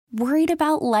Worried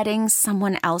about letting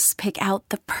someone else pick out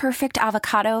the perfect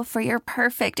avocado for your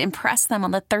perfect impress them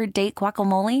on the third date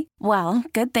guacamole? Well,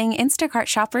 good thing Instacart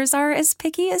shoppers are as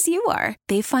picky as you are.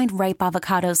 They find ripe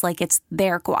avocados like it's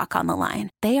their guac on the line.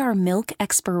 They are milk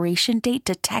expiration date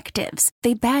detectives.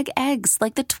 They bag eggs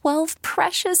like the 12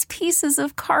 precious pieces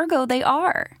of cargo they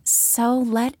are. So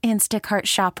let Instacart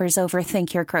shoppers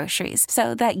overthink your groceries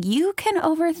so that you can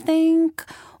overthink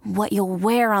what you'll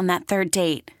wear on that third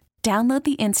date. Download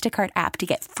the Instacart app to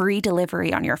get free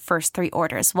delivery on your first 3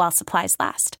 orders while supplies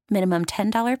last. Minimum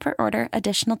 $10 per order.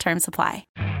 Additional terms apply.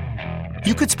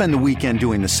 You could spend the weekend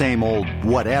doing the same old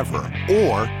whatever,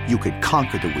 or you could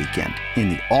conquer the weekend in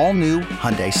the all-new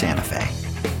Hyundai Santa Fe.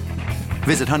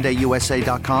 Visit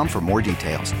HyundaiUSA.com for more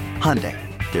details. Hyundai,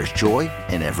 there's joy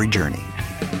in every journey.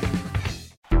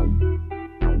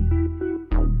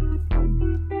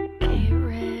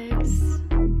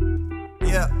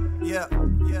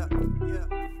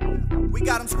 We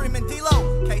got them screaming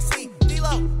D-Lo, KC,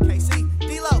 D-Lo, KC,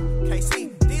 D-Lo,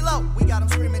 KC, D-Lo. We got them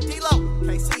screaming D-Lo,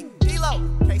 KC, D-Lo,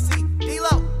 KC,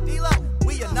 D-Lo, D-Lo.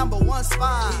 We your number one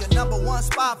spot. We your number one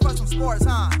spot for some sports,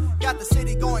 huh? Got the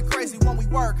city going crazy when we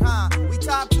work, huh? We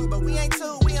top 2, but we ain't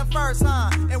 2, we in first,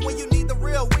 huh? And when you need the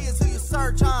real, we is who you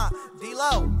search, huh?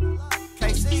 D-Lo,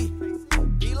 KC,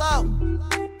 D-Lo,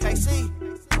 KC,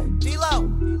 D-Lo,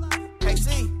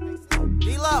 KC,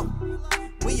 D-Lo.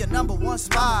 We your number one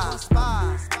spot.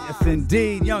 Yes,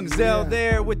 indeed. Young Zell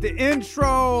there with the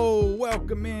intro.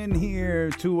 Welcome in here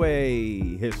to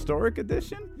a historic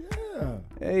edition. Yeah.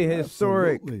 A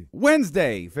historic absolutely.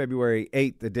 Wednesday, February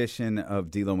 8th edition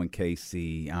of D-Lo and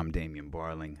KC. I'm Damian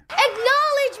Barling.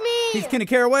 Acknowledge me! He's Kenny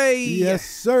Caraway. Yes,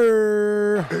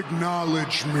 sir.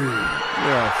 Acknowledge me. We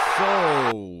are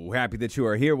so happy that you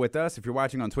are here with us. If you're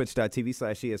watching on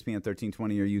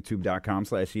twitch.tv/ESPN1320 or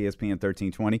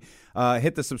youtube.com/ESPN1320,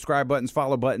 hit the subscribe buttons,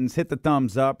 follow buttons, hit the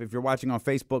thumbs up. If you're watching on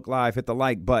Facebook Live, hit the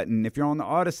like button. If you're on the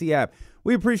Odyssey app,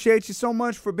 we appreciate you so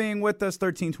much for being with us.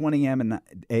 1320 AM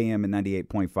and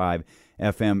 98.5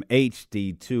 FM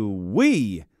HD2.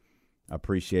 We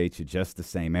appreciate you just the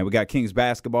same, man. We got Kings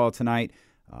basketball tonight.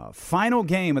 Final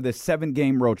game of this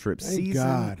 7-game road trip. Thank season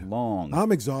God. long.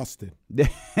 I'm exhausted.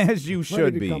 As you should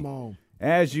Ready to be. come home.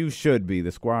 As you should be.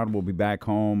 The squad will be back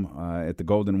home at the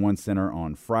Golden One Center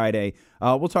on Friday.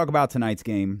 We'll talk about tonight's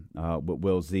game with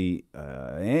Will Z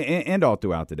and all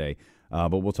throughout the day.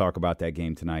 But we'll talk about that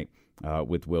game tonight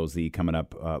with Will Z coming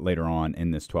up later on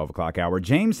in this 12 o'clock hour.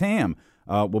 James Ham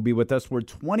will be with us. We're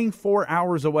 24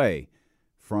 hours away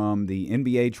from the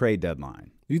NBA trade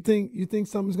deadline. You think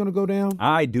something's going to go down?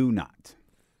 I do not.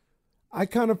 I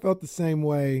kind of felt the same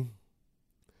way,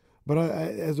 but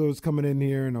as I was coming in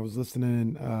here and I was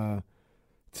listening to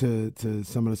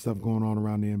some of the stuff going on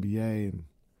around the NBA, and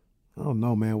I don't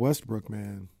know, man, Westbrook,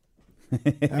 man,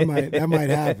 that might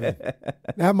happen.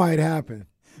 That might happen.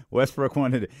 Westbrook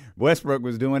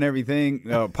was doing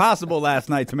everything possible last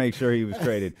night to make sure he was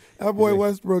traded. That boy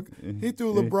Westbrook, he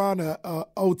threw LeBron a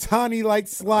Ohtani-like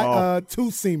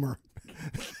two-seamer.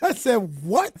 I said,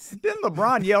 what? Then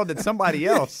LeBron yelled at somebody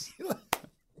else. He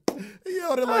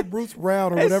yelled at like Bruce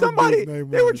Brown or And whatever somebody, his name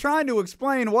was. they were trying to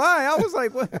explain why. I was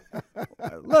like, what?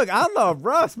 Look, I love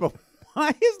Russ, but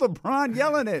why is LeBron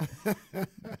yelling at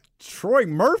Troy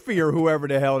Murphy or whoever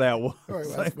the hell that was? Troy,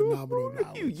 that's Like, phenomenal who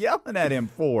are you yelling at him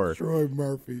for? Troy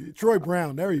Murphy. Troy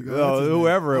Brown. There you go. Oh, That's his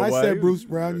whoever name. it was. I said Bruce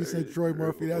Brown. You said Troy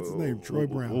Murphy. That's his name, Troy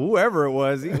Brown. Whoever it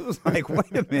was, he was like,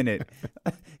 wait a minute.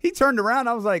 He turned around.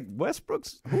 I was like,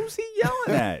 Westbrook's, who's he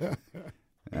yelling at?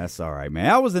 That's all right, man.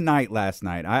 That was a night last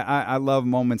night. I love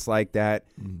moments like that,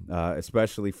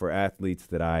 especially for athletes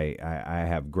that I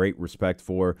have great respect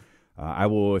for. I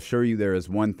will assure you there is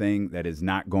one thing that is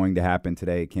not going to happen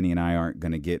today. Kenny and I aren't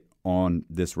going to get on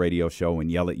this radio show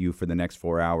and yell at you for the next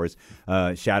 4 hours.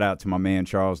 Shout out to my man,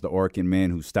 Charles the Orkin,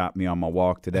 man, who stopped me on my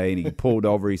walk today, and he pulled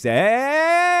over. He said,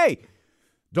 hey,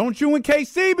 don't you and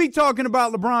KC be talking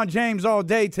about LeBron James all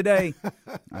day today.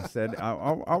 I said,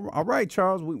 all right,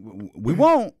 Charles, we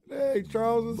won't. Hey,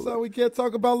 Charles, so we can't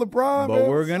talk about LeBron, But man.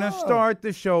 we're going to start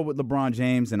the show with LeBron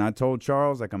James, and I told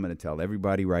Charles, like, I'm going to tell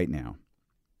everybody right now,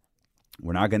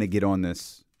 we're not going to get on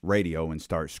this radio and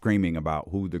start screaming about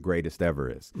who the greatest ever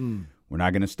is. We're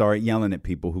not going to start yelling at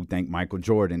people who think Michael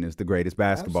Jordan is the greatest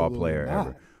basketball player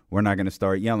ever. We're not going to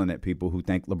start yelling at people who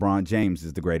think LeBron James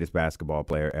is the greatest basketball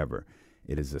player ever.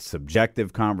 It is a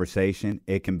subjective conversation.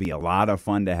 It can be a lot of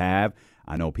fun to have.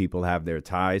 I know people have their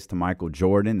ties to Michael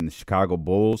Jordan and the Chicago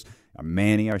Bulls.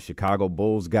 Manny, our Chicago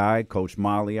Bulls guy, Coach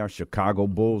Molly, our Chicago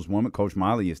Bulls woman. Coach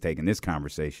Molly is taking this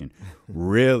conversation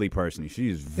really personally. She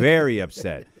is very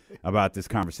upset about this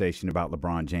conversation about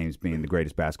LeBron James being the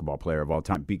greatest basketball player of all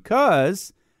time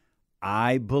because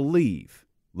I believe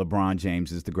LeBron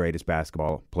James is the greatest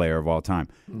basketball player of all time.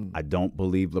 I don't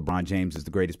believe LeBron James is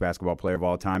the greatest basketball player of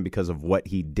all time because of what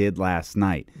he did last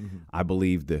night. I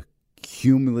believe the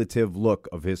cumulative look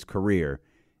of his career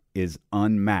is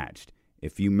unmatched.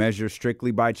 If you measure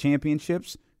strictly by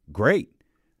championships, great.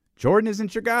 Jordan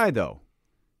isn't your guy, though.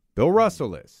 Bill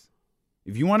Russell is.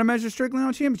 If you want to measure strictly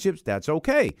on championships, that's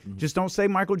okay. Just don't say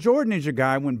Michael Jordan is your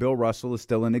guy when Bill Russell is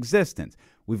still in existence.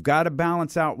 We've got to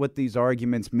balance out what these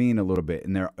arguments mean a little bit.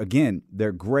 And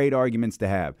they're great arguments to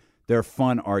have. They're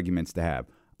fun arguments to have.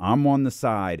 I'm on the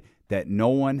side that no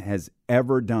one has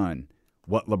ever done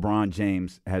what LeBron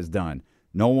James has done.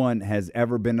 No one has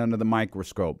ever been under the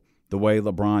microscope the way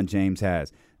LeBron James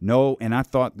has. No, and I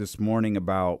thought this morning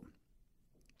about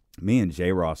me and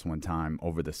J. Ross one time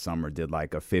over the summer did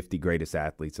like a 50 greatest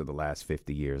athletes of the last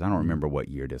 50 years. I don't remember what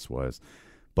year this was,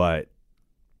 but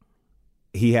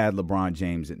he had LeBron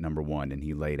James at number one, and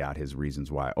he laid out his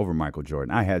reasons why over Michael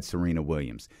Jordan. I had Serena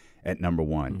Williams at number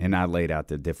one, and I laid out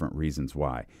the different reasons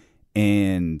why.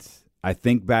 And I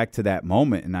think back to that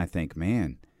moment, and I think,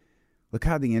 man, look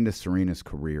how the end of Serena's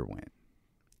career went.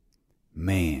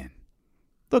 Man,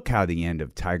 look how the end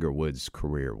of Tiger Woods'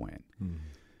 career went.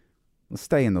 Let's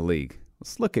stay in the league.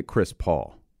 Let's look at Chris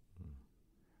Paul.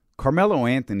 Carmelo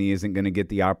Anthony isn't going to get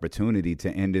the opportunity to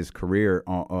end his career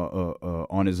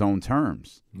on his own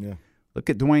terms. Yeah. Look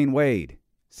at Dwayne Wade.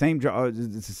 Same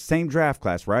draft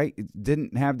class, right? It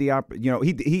didn't have the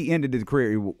he ended his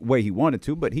career the way he wanted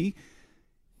to, but he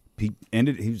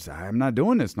ended. He was, I'm not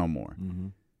doing this no more.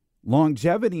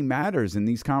 Longevity matters in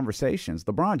these conversations.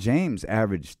 LeBron James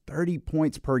averaged 30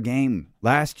 points per game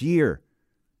last year.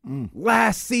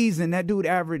 Last season, that dude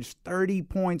averaged 30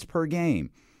 points per game.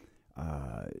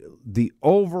 The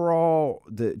overall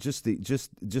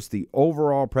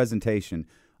presentation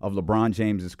of LeBron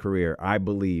James's career, I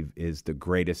believe, is the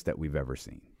greatest that we've ever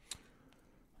seen.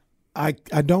 I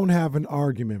don't have an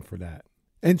argument for that.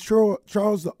 And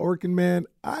Charles the Orkin man,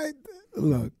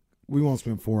 look, we won't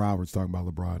spend 4 hours talking about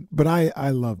LeBron, but I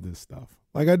love this stuff.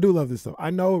 Like, I do love this stuff. I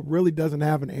know it really doesn't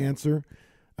have an answer,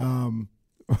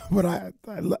 but I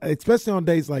especially on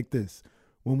days like this,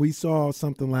 when we saw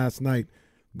something last night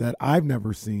that I've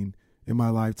never seen in my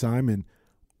lifetime, and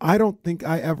I don't think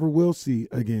I ever will see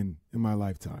again in my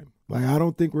lifetime. Like, I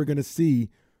don't think we're going to see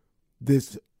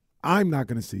this. I'm not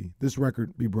going to see this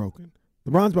record be broken.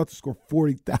 LeBron's about to score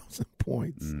 40,000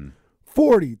 points.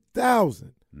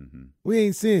 40,000. We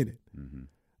ain't seeing it.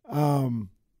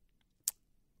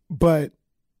 But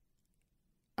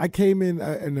I came in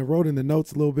and I wrote in the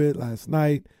notes a little bit last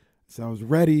night, so I was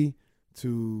ready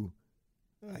to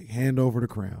hand over the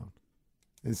crown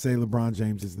and say LeBron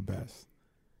James is the best.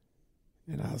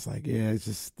 And I was like, yeah,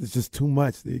 it's just too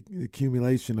much. The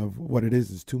accumulation of what it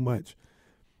is too much.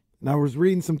 And I was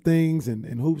reading some things,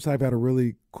 and Hoops Hype had a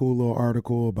really cool little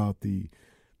article about the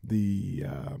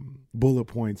bullet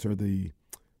points or the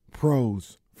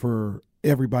pros for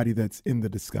everybody that's in the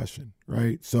discussion,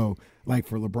 right? So, like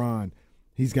for LeBron,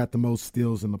 he's got the most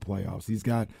steals in the playoffs. He's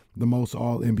got the most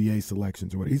All-NBA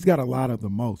selections or whatever. He's got a lot of the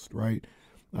most, right?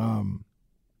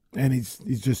 And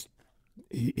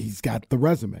he's got the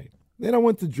resume. Then I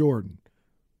went to Jordan,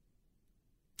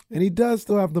 and he does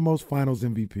still have the most Finals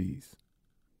MVPs.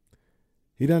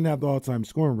 He doesn't have the all-time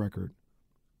scoring record,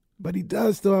 but he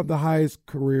does still have the highest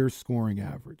career scoring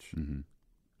average,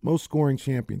 most scoring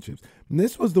championships. And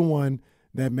this was the one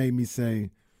that made me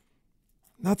say,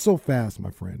 not so fast,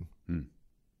 my friend.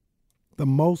 The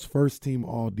most first-team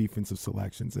all-defensive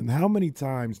selections. And how many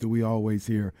times do we always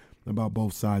hear about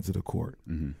both sides of the court?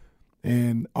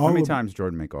 And how many times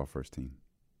Jordan make all first-team?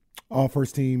 All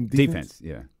first-team defense?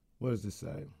 Yeah. What does this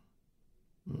say?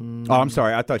 Oh, I'm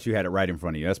sorry. I thought you had it right in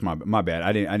front of you. That's my bad.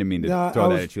 I didn't mean to throw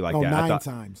that at you like that. 9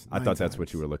 times. I thought that's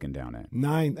what you were looking down at.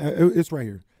 9. It's right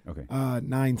here. Okay.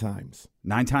 9 times.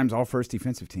 9 times all first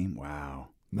defensive team. Wow.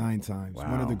 9 times. Wow.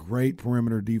 One of the great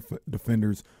perimeter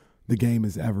defenders the game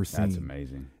has ever seen. That's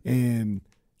amazing. And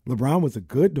LeBron was a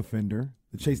good defender.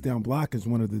 The chase down block is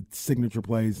one of the signature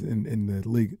plays in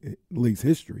the league's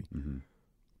history.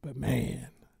 But man,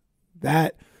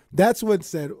 that's what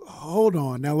said, hold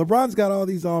on. Now LeBron's got all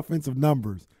these offensive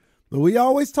numbers. But we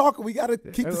always talk, we got to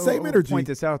keep the same energy. Point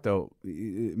this out though.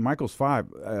 Michael's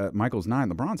 5, Michael's 9,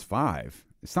 LeBron's 5.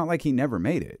 It's not like he never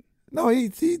made it. No,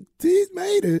 he's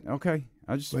made it. Okay.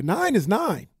 But 9 is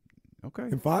 9. Okay.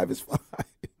 And 5 is 5.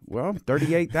 Well,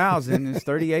 38,000 is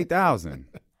 38,000.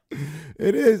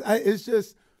 It is. It's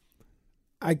just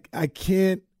I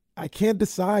I can't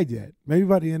decide yet. Maybe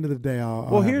by the end of the day, I'll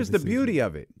Well, have a here's the decision. beauty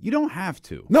of it. You don't have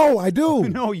to. No, I do.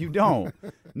 No, you don't.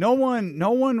 No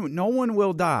one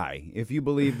will die if you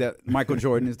believe that Michael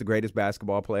Jordan is the greatest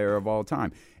basketball player of all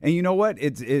time. And you know what?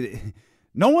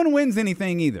 No one wins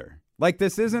anything either. Like,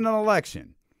 this isn't an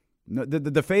election. No,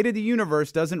 the fate of the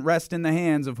universe doesn't rest in the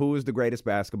hands of who is the greatest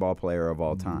basketball player of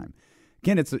all time.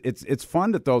 Again, it's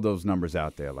fun to throw those numbers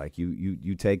out there. Like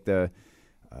you take the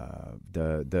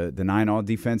 9 all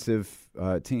defensive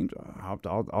teams.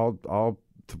 I'll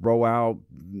throw out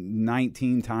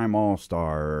 19-time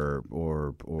All-Star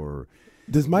or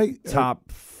Does Mike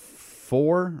top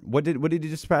 4? What did he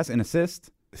just pass? An assist?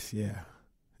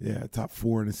 Yeah, top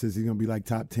 4 in assists. He's gonna be like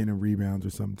top 10 in rebounds or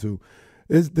something too.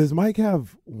 Does Mike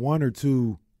have 1 or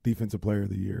 2 Defensive Player of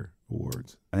the Year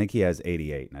awards? I think he has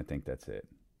 88, and I think that's it.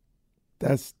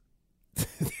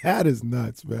 That is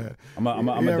nuts, man. I'm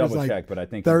gonna double check, but I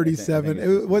think 37. I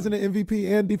think It wasn't an MVP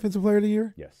and Defensive Player of the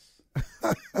Year. Yes.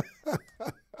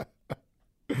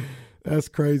 That's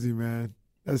crazy, man.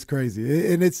 That's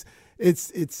crazy, and it's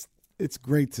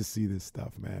great to see this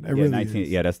stuff, man. It really is.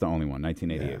 Yeah, that's the only one.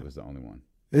 1988 was the only one.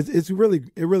 It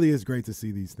really is great to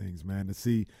see these things, man. To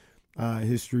see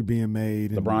history being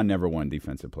made. LeBron never won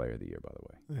Defensive Player of the Year, by the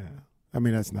way. Yeah, I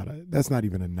mean that's not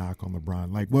even a knock on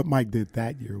LeBron. Like what Mike did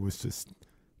that year was just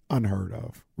unheard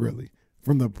of, really,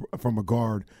 from a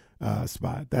guard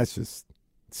spot. That's just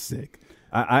sick.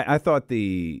 I thought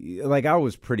I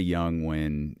was pretty young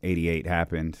when 88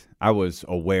 happened. I was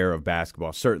aware of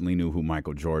basketball, certainly knew who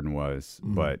Michael Jordan was,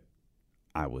 but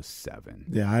I was 7.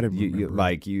 Yeah, I didn't remember.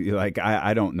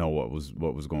 I don't know what was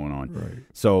going on. Right.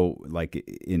 So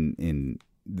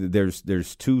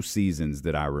there's 2 seasons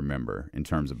that I remember in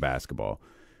terms of basketball.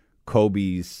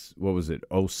 Kobe's, what was it,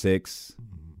 06,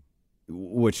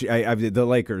 which the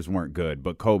Lakers weren't good,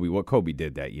 but what Kobe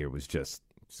did that year was just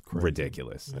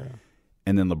ridiculous. Yeah.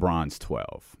 And then LeBron's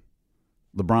 12.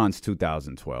 LeBron's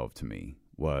 2012 to me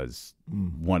was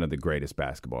one of the greatest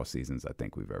basketball seasons I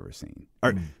think we've ever seen.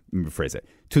 Or let me rephrase that.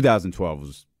 2012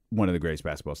 was one of the greatest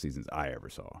basketball seasons I ever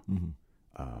saw.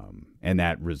 And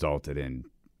that resulted in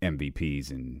MVPs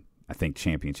and I think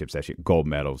championships, actually gold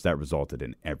medals. That resulted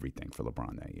in everything for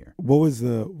LeBron that year. What was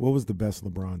the best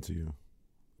LeBron to you?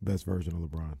 Best version of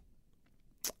LeBron?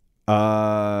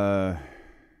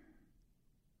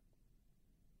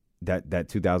 That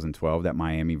 2012, that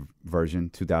Miami version,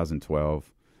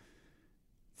 2012.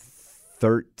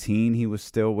 13, he was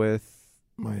still with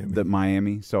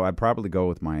Miami. So I'd probably go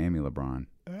with Miami LeBron.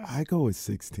 I go with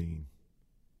 16.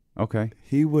 Okay.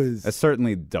 He was. That's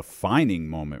certainly a defining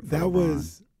moment for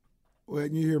LeBron.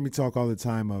 When you hear me talk all the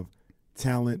time of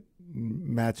talent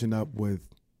matching up with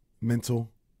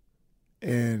mental,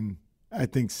 and I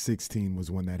think 16 was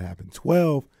when that happened.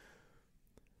 12,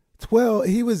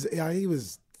 he was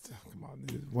come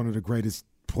on, one of the greatest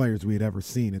players we had ever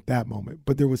seen at that moment.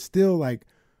 But there was still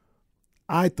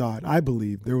I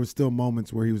believe there was still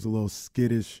moments where he was a little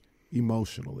skittish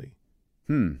emotionally.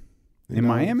 In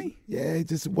Miami? Yeah, it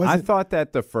just wasn't. I thought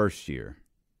that the first year.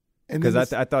 Because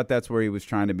I thought that's where he was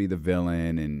trying to be the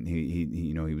villain, and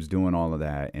he was doing all of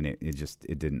that, and it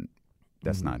didn't.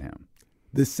 That's not him.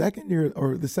 The second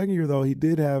year though, he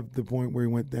did have the point where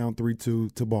he went down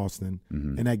 3-2 to Boston,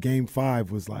 and that Game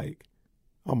 5 was like,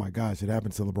 oh my gosh, it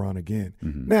happened to LeBron again.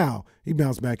 Now he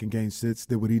bounced back in Game 6,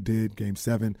 did what he did. Game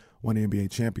 7, won the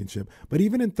NBA championship. But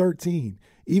even in 13,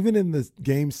 even in the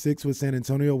Game 6 with San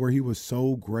Antonio where he was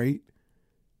so great,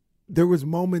 there was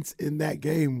moments in that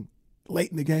game.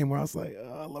 Late in the game where I was like,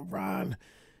 LeBron,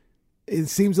 it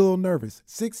seems a little nervous.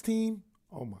 16,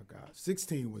 oh my gosh.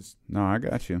 16 was. No, I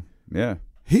got you. Yeah.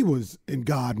 He was in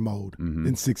God mode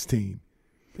in 16.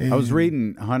 And I was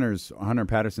reading Hunter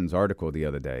Patterson's article the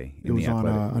other day. It was on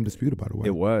Undisputed, by the way.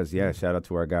 It was, yeah. Shout out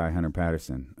to our guy, Hunter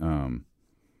Patterson.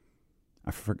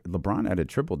 LeBron had a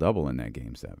triple-double in that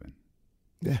Game 7.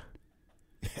 Yeah.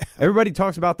 Everybody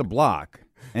talks about the block.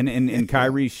 And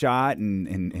Kyrie's shot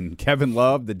and Kevin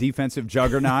Love, the defensive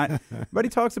juggernaut. Everybody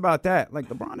talks about that. Like,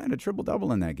 LeBron had a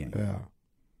triple-double in that game. Yeah.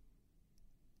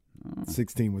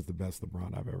 16 was the best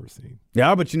LeBron I've ever seen.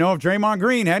 Yeah, but if Draymond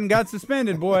Green hadn't got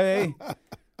suspended, boy,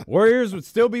 Warriors would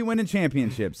still be winning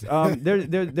championships. We're going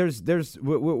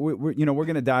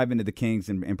to dive into the Kings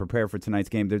and prepare for tonight's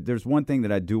game. There's one thing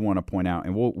that I do want to point out,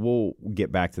 and we'll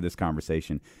get back to this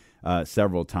conversation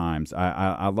several times.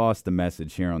 I lost the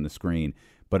message here on the screen,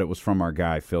 but it was from our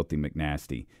guy, Filthy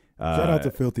McNasty. Shout out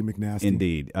to Filthy McNasty.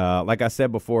 Indeed. Like I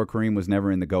said before, Kareem was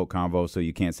never in the GOAT convo, so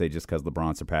you can't say just because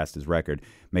LeBron surpassed his record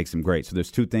makes him great. So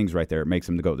there's two things right there. It makes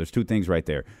him the GOAT. There's two things right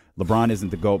there. LeBron isn't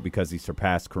the GOAT because he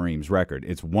surpassed Kareem's record.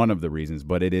 It's one of the reasons,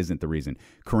 but it isn't the reason.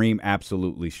 Kareem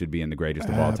absolutely should be in the greatest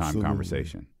of all time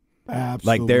conversation.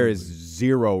 Absolutely. Like, there is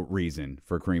zero reason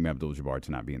for Kareem Abdul-Jabbar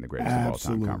to not be in the greatest of all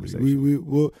time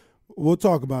conversation. We'll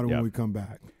talk about it when we come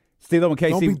back. Steelo and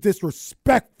Casey. Don't be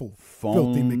disrespectful, Phone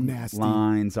Filthy McNasty.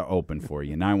 lines are open for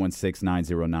you.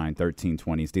 916-909-1320.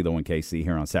 Steelo and Casey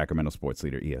here on Sacramento Sports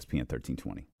Leader ESPN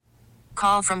 1320.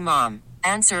 Call from mom.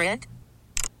 Answer it.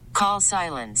 Call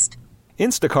silenced.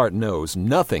 Instacart knows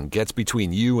nothing gets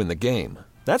between you and the game.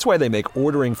 That's why they make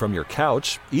ordering from your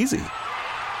couch easy.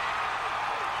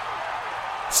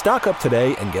 Stock up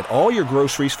today and get all your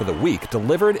groceries for the week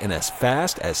delivered in as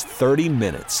fast as 30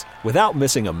 minutes without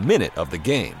missing a minute of the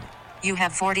game. You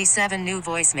have 47 new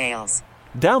voicemails.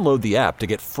 Download the app to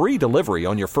get free delivery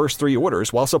on your first 3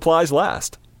 orders while supplies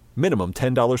last. Minimum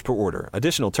 $10 per order.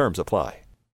 Additional terms apply.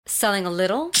 Selling a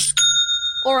little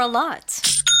or a lot?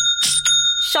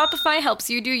 Shopify helps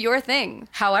you do your thing,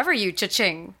 however you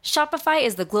cha-ching. Shopify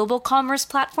is the global commerce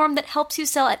platform that helps you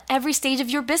sell at every stage of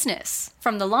your business.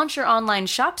 From the launch your online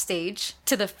shop stage,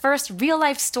 to the first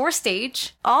real-life store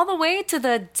stage, all the way to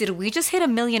the did we just hit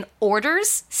 1 million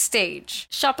orders stage.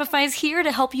 Shopify is here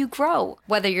to help you grow.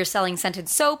 Whether you're selling scented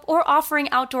soap or offering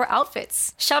outdoor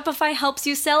outfits, Shopify helps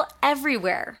you sell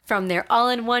everywhere. From their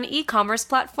all-in-one e-commerce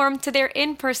platform to their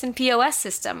in-person POS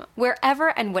system,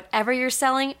 wherever and whatever you're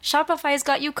selling, Shopify's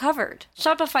got you covered.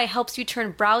 Shopify helps you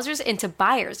turn browsers into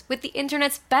buyers with the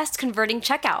internet's best converting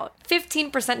checkout.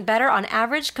 15% better on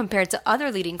average compared to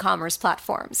other leading commerce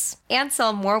platforms. And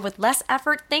sell more with less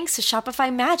effort thanks to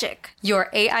Shopify Magic, your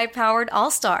AI-powered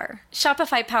all-star.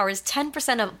 Shopify powers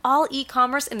 10% of all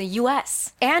e-commerce in the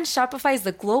U.S. And Shopify is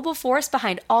the global force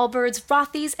behind Allbirds,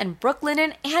 Rothy's, and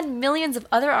Brooklinen, and millions of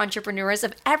other entrepreneurs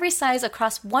of every size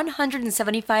across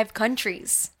 175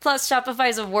 countries. Plus,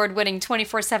 Shopify's award-winning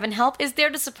 24/7 help is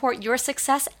there to support your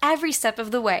success every step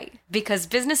of the way. Because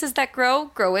businesses that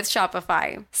grow, grow with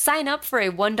Shopify. Sign up for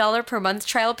a $1 per month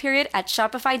trial period at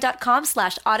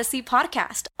shopify.com/Odyssey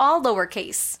Podcast, all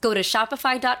lowercase. Go to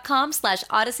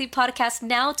shopify.com/Odyssey Podcast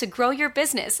now to grow your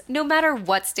business, no matter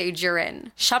what stage you're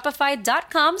in.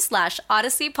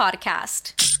 Shopify.com/Odyssey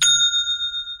Podcast.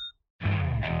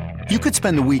 You could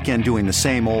spend the weekend doing the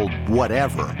same old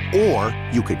whatever, or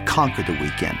you could conquer the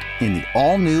weekend in the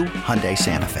all-new Hyundai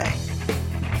Santa Fe.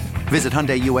 Visit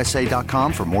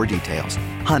HyundaiUSA.com for more details.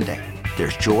 Hyundai,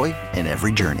 there's joy in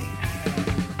every journey.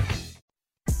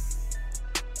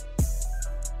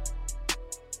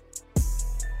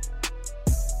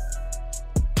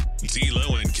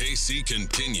 D'Lo and KC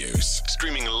continues,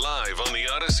 streaming live on the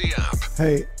Odyssey app.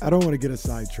 Hey, I don't want to get us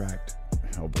sidetracked.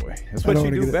 Oh boy, that's what you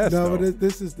do best. No, though. but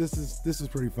this is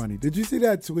pretty funny. Did you see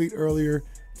that tweet earlier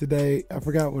today? I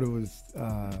forgot what it was.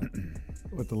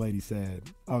 What the lady said.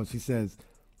 Oh, she says,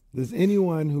 "Does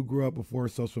anyone who grew up before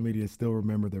social media still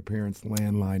remember their parents'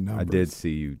 landline numbers?" I did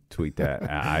see you tweet that.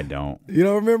 I don't. You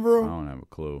don't remember them? I don't have a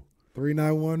clue.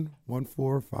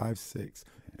 391-1456.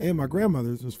 And my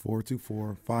grandmother's was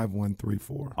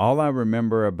 424-5134. All I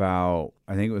remember about,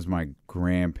 I think it was my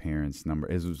grandparents' number.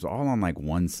 It was all on like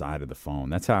one side of the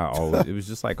phone. That's how I always, it was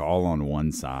just like all on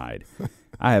one side.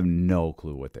 I have no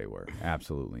clue what they were.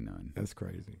 Absolutely none. That's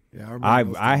crazy. Yeah,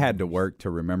 I had to work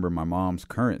to remember my mom's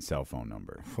current cell phone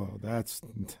number. Well,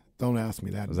 don't ask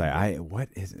me that. I was like, what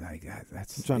is it? Like,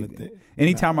 that's I'm trying to think.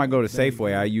 Anytime I go to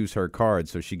Safeway, I use her card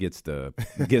so she gets the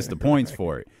points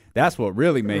for it. That's what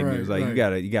really made me. It was like, you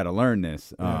gotta learn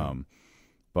this. Yeah.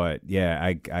 But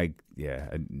yeah,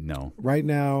 no. Right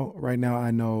now,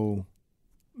 I know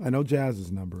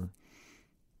Jazz's number.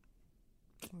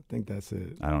 I think that's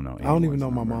it. I don't know. I don't even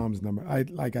know my mom's number. I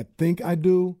think I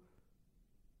do,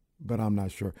 but I'm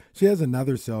not sure. She has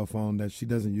another cell phone that she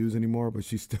doesn't use anymore, but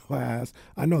she still has.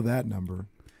 I know that number.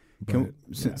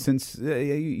 Since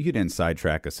you didn't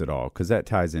sidetrack us at all, because that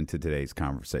ties into today's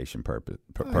conversation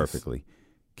perfectly.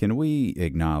 Can we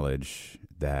acknowledge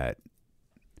that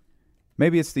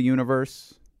maybe it's the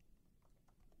universe,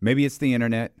 maybe it's the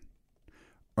internet,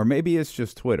 or maybe it's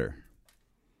just Twitter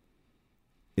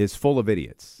is full of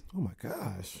idiots? Oh, my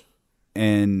gosh.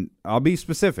 And I'll be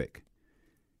specific.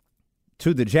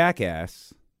 To the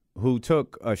jackass who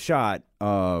took a shot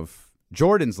of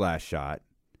Jordan's last shot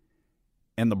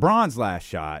and LeBron's last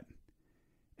shot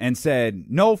and said,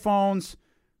 no phones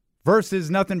versus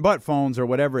nothing but phones, or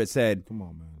whatever it said. Come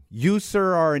on, man. You,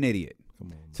 sir, are an idiot.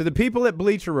 Come on, man. To the people at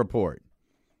Bleacher Report,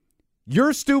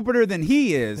 you're stupider than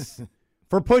he is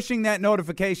for pushing that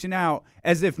notification out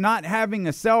as if not having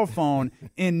a cell phone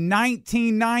in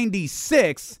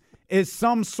 1996 is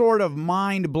some sort of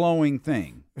mind-blowing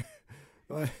thing.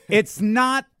 It's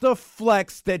not the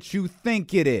flex that you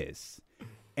think it is.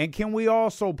 And can we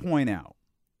also point out,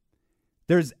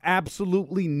 there's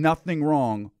absolutely nothing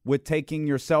wrong with taking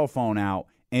your cell phone out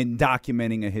and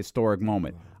documenting a historic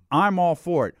moment. I'm all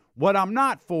for it. What I'm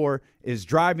not for is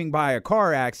driving by a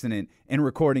car accident and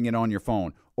recording it on your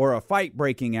phone, or a fight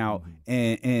breaking out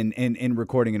and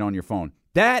recording it on your phone.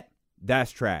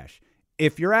 That's trash.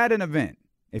 If you're at an event,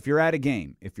 if you're at a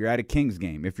game, if you're at a Kings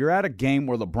game, if you're at a game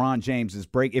where LeBron James is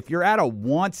if you're at a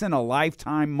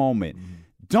once-in-a-lifetime moment,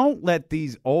 don't let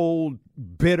these old,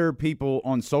 bitter people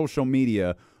on social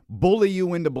media bully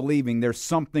you into believing there's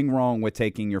something wrong with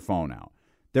taking your phone out.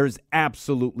 There's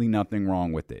absolutely nothing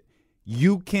wrong with it.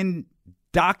 You can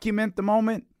document the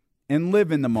moment and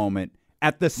live in the moment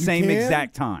at the same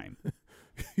exact time.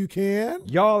 You can?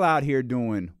 Y'all out here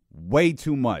doing way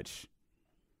too much.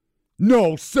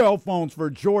 No cell phones for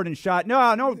Jordan shot.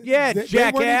 No, jackass.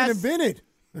 They weren't even invented.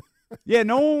 Yeah,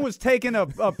 no one was taking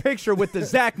a picture with the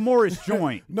Zach Morris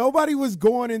joint. Nobody was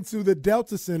going into the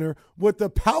Delta Center with the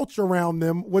pouch around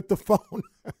them with the phone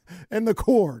and the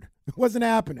cord. It wasn't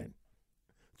happening.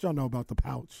 What y'all know about the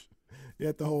pouch? You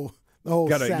had the whole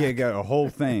sack. Got a whole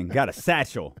thing. Got a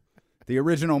satchel. The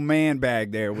original man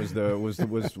bag there was the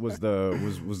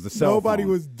cell Nobody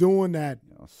phone. was doing that.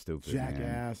 Oh, stupid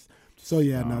jackass. Man. So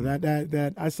yeah, no,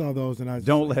 that I saw those and I was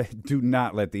do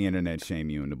not let the internet shame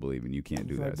you into believing you can't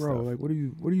do that bro, stuff. like what are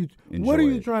you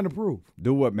Enjoy it. trying to prove?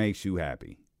 Do what makes you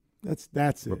happy. That's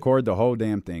it. Record the whole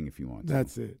damn thing if you want to.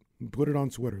 That's it. Put it on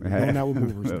Twitter. Doing that with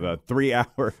movers. A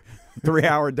 3-hour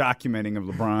documenting of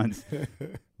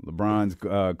LeBron's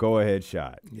go-ahead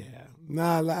shot. Yeah.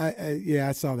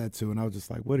 I saw that too, and I was just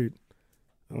like, I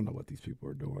don't know what these people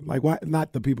are doing. Like, why?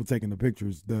 Not the people taking the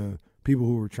pictures, the people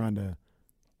who were trying to,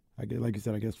 like you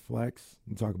said, I guess flex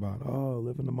and talk about,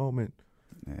 live in the moment.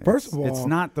 First of all, it's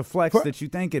not the flex that you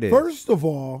think it is. First of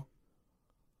all,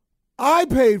 I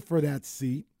paid for that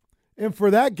seat, and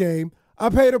for that game, I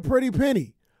paid a pretty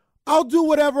penny. I'll do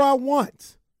whatever I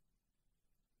want.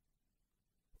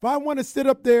 If I want to sit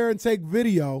up there and take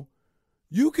video,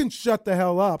 you can shut the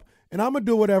hell up, and I'm going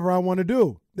to do whatever I want to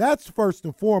do. That's first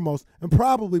and foremost, and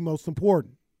probably most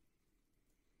important.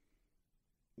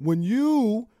 When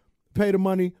you pay the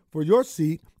money for your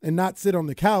seat and not sit on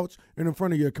the couch and in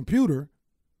front of your computer,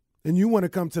 and you want to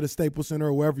come to the Staples Center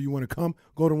or wherever you want to come,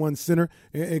 go to one center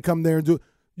and come there and do it,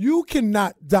 you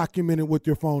cannot document it with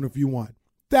your phone if you want.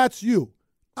 That's you.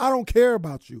 I don't care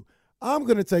about you. I'm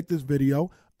going to take this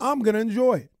video. I'm going to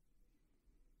enjoy it.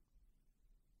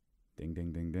 Ding,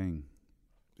 ding, ding, ding.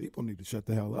 People need to shut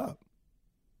the hell up.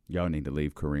 Y'all need to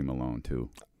leave Kareem alone, too.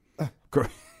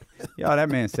 Y'all, that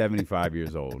man's 75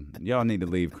 years old. Y'all need to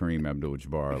leave Kareem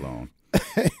Abdul-Jabbar alone.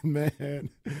 Hey, man.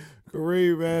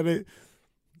 Kareem, man.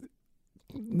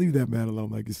 Leave that man alone,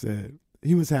 like you said.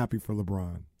 He was happy for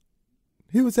LeBron.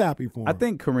 He was happy for him. I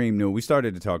think Kareem knew. We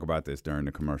started to talk about this during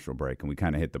the commercial break, and we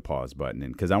kind of hit the pause button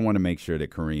because I want to make sure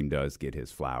that Kareem does get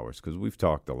his flowers because we've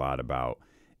talked a lot about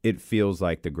it feels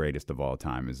like the greatest of all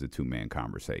time is a two-man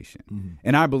conversation. Mm-hmm.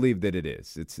 And I believe that it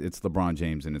is. It's LeBron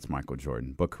James and it's Michael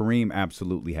Jordan. But Kareem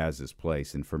absolutely has his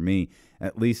place. And for me,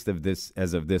 at least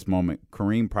as of this moment,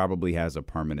 Kareem probably has a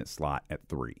permanent slot at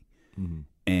 3.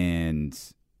 Mm-hmm.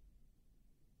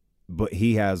 But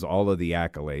he has all of the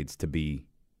accolades to be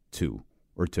 2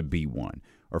 or to be 1.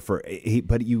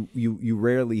 But you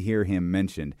rarely hear him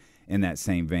mentioned in that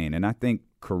same vein. And I think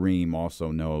Kareem also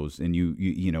knows, and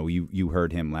you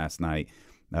heard him last night.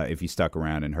 If you stuck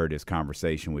around and heard his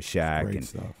conversation with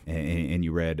Shaq, and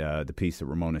you read the piece that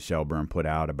Ramona Shelburne put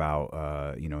out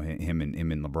about him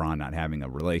and LeBron not having a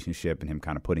relationship and him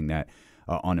kind of putting that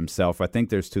on himself. I think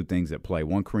there's 2 things at play.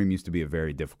 One, Kareem used to be a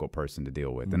very difficult person to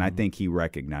deal with, mm-hmm. and I think he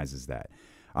recognizes that.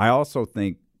 I also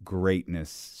think greatness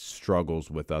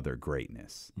struggles with other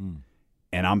greatness,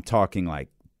 and I'm talking like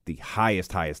the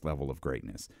highest level of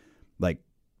greatness. Like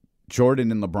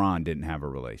Jordan and LeBron didn't have a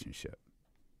relationship.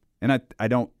 And I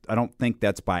don't think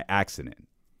that's by accident.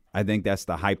 I think that's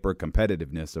the hyper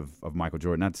competitiveness of Michael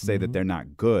Jordan. Not to say that they're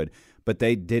not good, but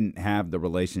they didn't have the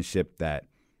relationship that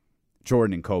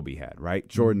Jordan and Kobe had, right?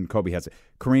 Jordan and Kobe has it.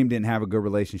 Kareem didn't have a good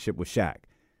relationship with Shaq.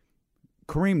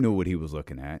 Kareem knew what he was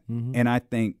looking at. Mm-hmm. And I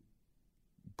think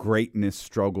greatness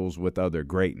struggles with other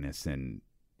greatness. And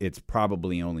it's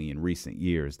probably only in recent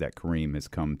years that Kareem has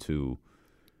come to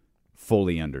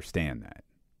fully understand that.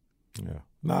 Yeah.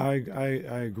 No, I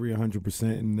agree 100%.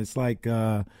 And it's like,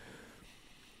 I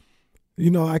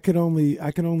can only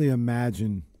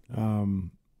imagine,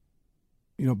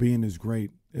 being as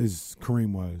great as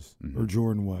Kareem was or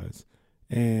Jordan was,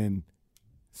 and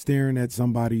staring at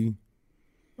somebody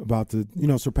about to,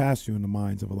 surpass you in the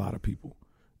minds of a lot of people,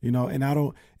 and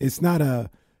it's not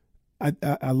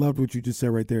I loved what you just said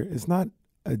right there. It's not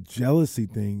a jealousy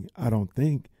thing, I don't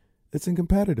think. It's a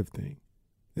competitive thing.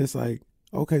 It's like,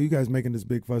 okay, you guys making this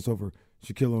big fuss over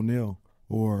Shaquille O'Neal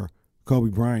or Kobe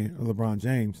Bryant or LeBron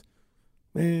James.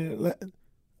 Man,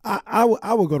 I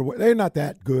would go to war. They're not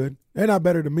that good. They're not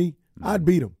better than me. I'd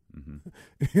beat them.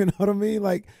 You know what I mean?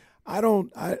 Like, I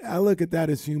look at that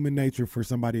as human nature for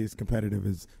somebody as competitive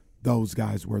as those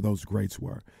guys were, those greats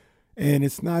were. And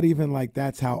it's not even like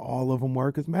that's how all of them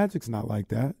were, because Magic's not like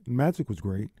that. Magic was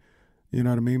great. You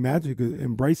know what I mean? Magic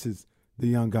embraces the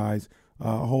young guys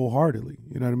wholeheartedly.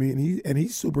 You know what I mean? And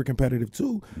he's super competitive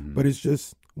too, but it's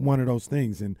just one of those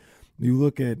things. And you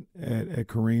look at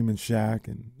Kareem and Shaq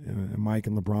and Mike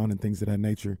and LeBron and things of that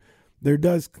nature, there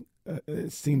does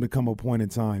seem to come a point in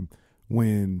time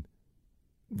when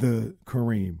the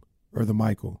Kareem or the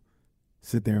Michael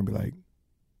sit there and be like,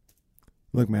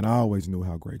 look, man, I always knew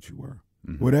how great you were.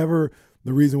 Whatever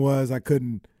the reason was, I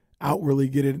couldn't outwardly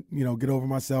get it, get over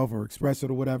myself or express it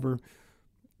or whatever.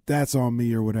 That's on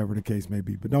me or whatever the case may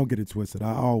be. But don't get it twisted.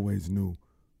 I always knew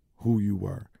who you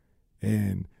were.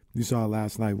 And you saw it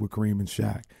last night with Kareem and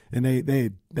Shaq. And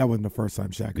that wasn't the first time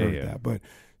Shaq heard that. But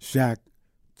Shaq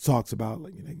talks about,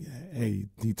 like, hey,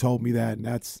 he told me that, and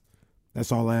that's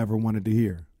all I ever wanted to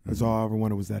hear. That's all I ever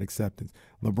wanted was that acceptance.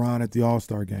 LeBron at the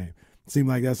All-Star game. It seemed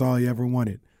like that's all he ever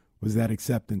wanted was that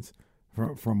acceptance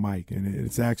from Mike. And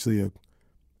it's actually,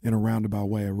 in a roundabout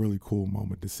way, a really cool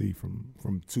moment to see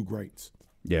from two greats.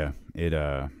 Yeah, it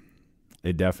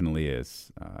definitely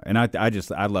is. And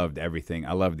I loved everything.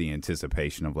 I loved the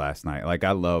anticipation of last night. Like,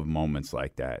 I love moments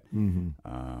like that.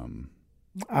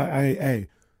 Hey,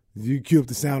 you cue up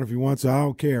the sound if you want to. I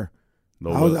don't care.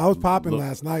 I was popping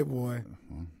last night, boy.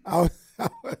 I was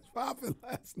popping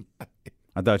last night.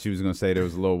 I thought you was going to say there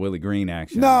was a little Willie Green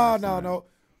action. No.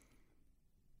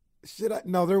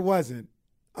 No, there wasn't.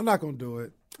 I'm not going to do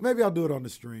it. Maybe I'll do it on the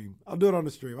stream. I'll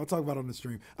talk about it on the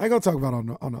stream. I ain't going to talk about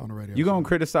it on the radio. You going to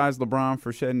criticize LeBron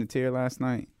for shedding a tear last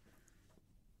night?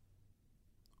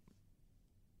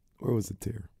 Where was the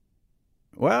tear?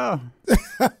 Well.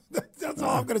 That's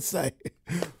all I'm going to say.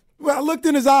 Well, I looked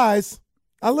in his eyes.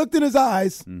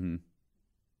 Mm-hmm.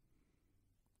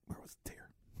 Where was the tear?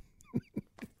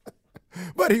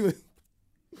 But he was.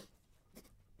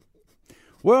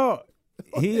 Well,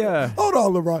 he. Hold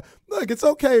on, LeBron. Look, it's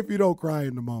okay if you don't cry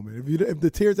in the moment. If the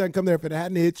tears hadn't come there, if it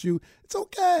hadn't hit you, it's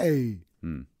okay.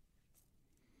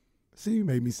 See, you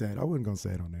made me sad. I wasn't gonna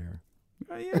say it on there.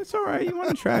 Yeah, it's all right. You want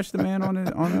to trash the man on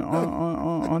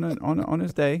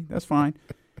his day? That's fine.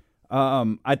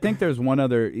 I think there's one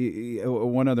other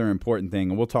important thing,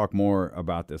 and we'll talk more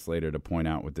about this later to point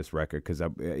out with this record, because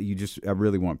I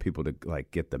really want people to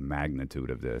get the magnitude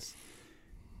of this.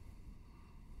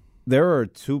 There are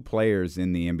two players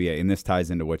in the NBA, and this ties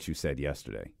into what you said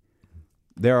yesterday.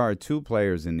 There are two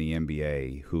players in the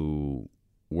NBA who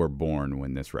were born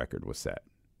when this record was set.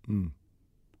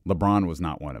 LeBron was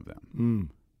not one of them.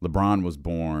 LeBron was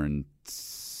born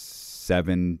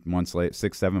 7 months later,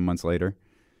 6-7 months later.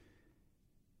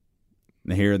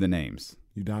 Now, here are the names.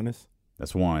 Udonis?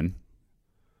 That's one.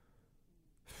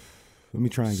 Let me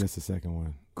try and guess the second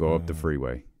one. Go up the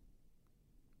freeway.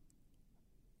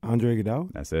 Andre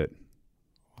Iguodala? That's it.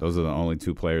 Those are the only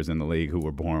two players in the league who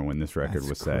were born when this record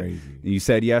was set. Crazy. You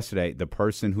said yesterday the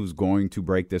person who's going to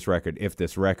break this record, if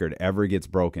this record ever gets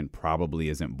broken, probably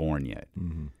isn't born yet.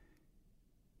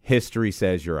 History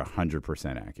says you're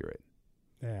 100% accurate.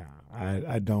 Yeah,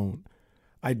 I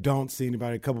don't see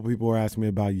anybody. A couple people were asking me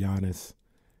about Giannis,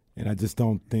 and I just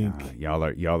don't think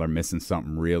y'all are missing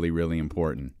something really, really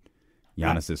important.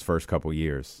 Giannis's first couple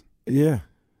years. Yeah.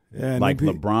 Like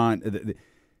LeBron.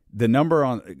 The number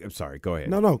on – sorry, go ahead.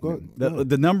 No, go ahead.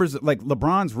 The numbers – like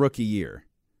LeBron's rookie year,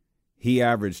 he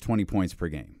averaged 20 points per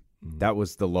game. That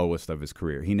was the lowest of his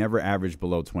career. He never averaged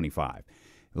below 25.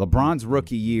 LeBron's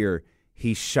rookie year,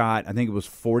 he shot – I think it was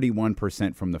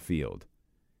 41% from the field.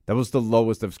 That was the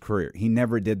lowest of his career. He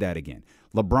never did that again.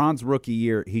 LeBron's rookie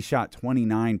year, he shot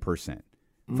 29%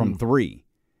 from three.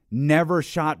 Never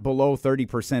shot below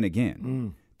 30%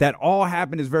 again. That all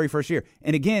happened his very first year.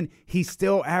 And again, he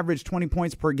still averaged 20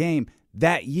 points per game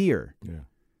that year. Yeah.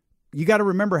 You got to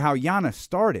remember how Giannis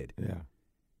started. Yeah.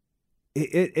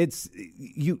 It's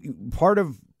part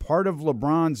of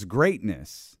LeBron's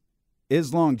greatness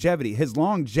is longevity. His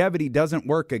longevity doesn't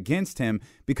work against him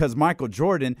because Michael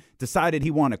Jordan decided he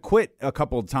wanted to quit a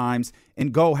couple of times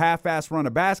and go half-ass run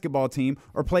a basketball team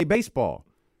or play baseball.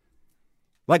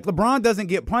 Like, LeBron doesn't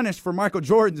get punished for Michael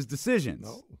Jordan's decisions.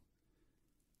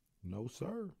 No,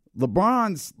 sir.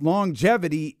 LeBron's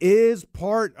longevity is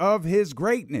part of his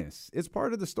greatness. It's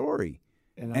part of the story.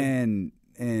 And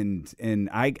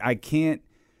I can't,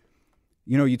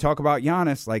 you talk about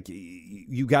Giannis, like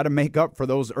you got to make up for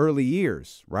those early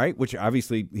years, right? Which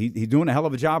obviously he's doing a hell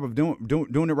of a job of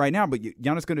doing it right now. But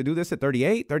Giannis going to do this at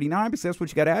 38, 39? Because that's what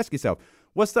you got to ask yourself.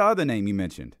 What's the other name you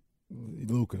mentioned?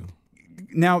 Luka.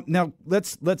 Now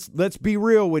let's be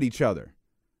real with each other.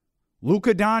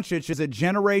 Luka Doncic is a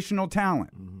generational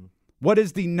talent. Mm-hmm. What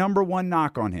is the number one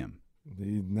knock on him?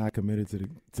 He's not committed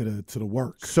to the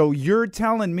work. So you're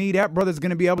telling me that brother's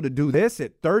going to be able to do this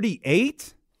at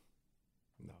 38?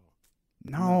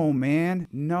 No, man.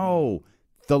 No.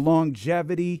 The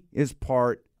longevity is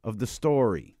part of the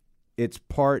story. It's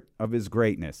part of his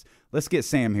greatness. Let's get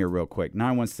Sam here real quick.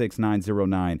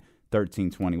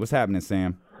 916-909-1320. What's happening,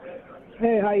 Sam?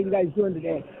 Hey, how you guys doing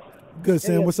today? Good,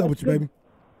 Sam. What's up with you, baby?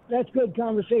 That's good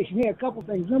conversation. Hey, a couple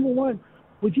things. Number one,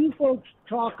 would you folks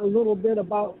talk a little bit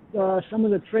about some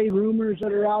of the trade rumors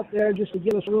that are out there, just to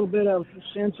give us a little bit of a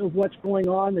sense of what's going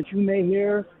on that you may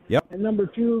hear? Yep. And number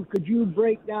two, could you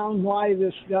break down why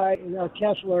this guy,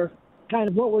 Kessler, kind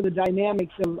of what were the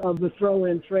dynamics of the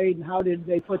throw-in trade and how did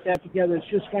they put that together? It's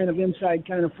just kind of inside,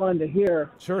 kind of fun to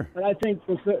hear. Sure. But I think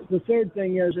the third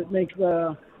thing is it makes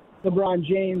LeBron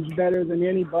James better than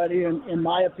anybody, in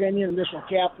my opinion, and this will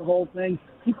cap the whole thing.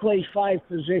 He plays 5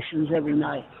 positions every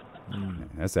night.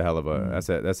 That's a hell of a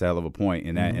that's a hell of a point,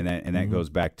 and that goes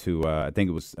back to I think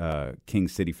it was King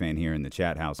City fan here in the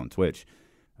chat house on Twitch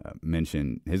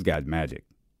mentioned his guy's Magic,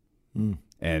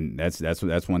 and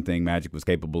that's one thing Magic was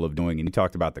capable of doing. And he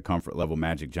talked about the comfort level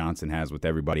Magic Johnson has with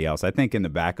everybody else. I think in the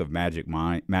back of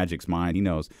Magic's mind, he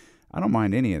knows I don't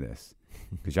mind any of this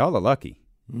because y'all are lucky.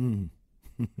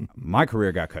 My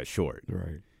career got cut short,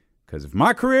 right? Because if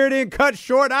my career didn't cut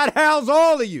short, I'd house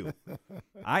all of you.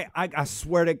 I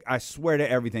swear to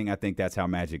everything. I think that's how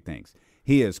Magic thinks.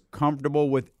 He is comfortable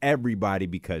with everybody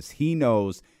because he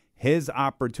knows his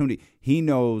opportunity. He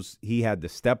knows he had to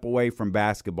step away from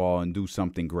basketball and do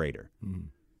something greater.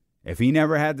 If he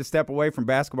never had to step away from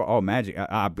basketball, Magic,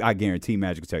 I guarantee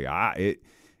Magic will tell you,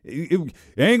 it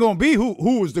ain't gonna be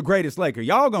who was the greatest Laker.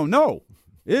 Y'all gonna know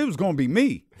it was gonna be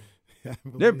me.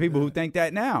 There are people who think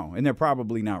that now, and they're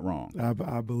probably not wrong.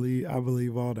 I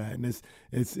believe all that, and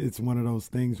it's one of those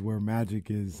things where Magic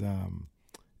is,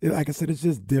 like I said, it's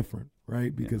just different,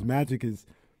 right? Because Magic is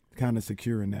kind of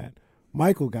secure in that.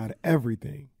 Michael got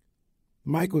everything.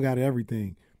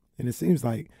 And it seemed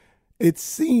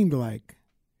like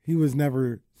he was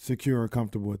never secure or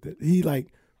comfortable with it.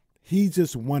 He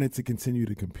just wanted to continue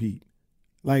to compete.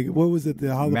 Like, what was it?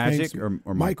 The Hall of Fame Magic or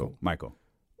Michael? Michael.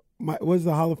 What was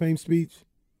the Hall of Fame speech?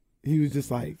 He was just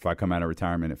like, if I come out of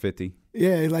retirement at 50.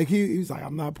 Yeah, like he was like,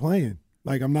 I'm not playing.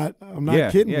 Like I'm not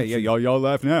kidding. Yeah, y'all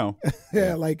laugh now.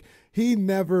 Yeah, like he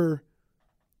never.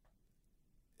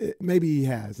 Maybe he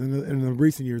has. In the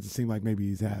recent years, it seemed like maybe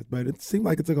he has. But it seemed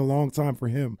like it took a long time for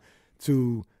him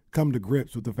to come to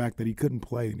grips with the fact that he couldn't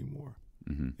play anymore.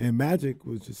 Mm-hmm. And Magic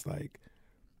was just like,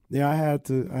 yeah, I had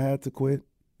to quit,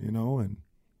 and I'm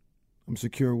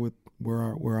secure with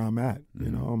where I'm at.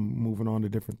 Mm-hmm. I'm moving on to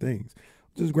different things,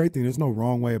 which is a great thing. There's no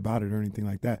wrong way about it or anything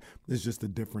like that. There's just the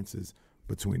differences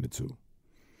between the two.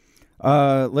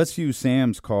 Let's use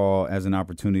Sam's call as an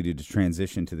opportunity to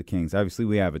transition to the Kings. Obviously,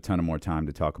 we have a ton of more time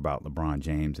to talk about LeBron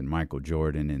James and Michael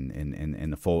Jordan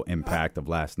and the full impact of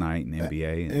last night in the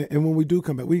NBA. And when we do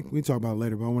come back, we talk about it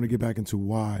later, but I want to get back into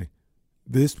why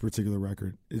this particular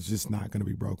record is just not going to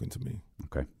be broken to me.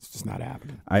 Okay. It's just not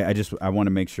happening. I want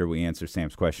to make sure we answer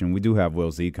Sam's question. We do have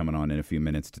Will Z coming on in a few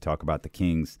minutes to talk about the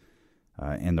Kings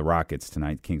and the Rockets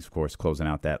tonight. The Kings, of course, closing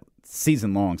out that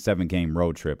season-long 7-game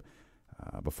road trip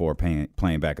before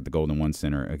playing back at the Golden One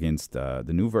Center against the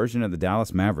new version of the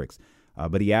Dallas Mavericks.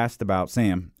 But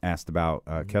Sam asked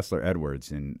about Kessler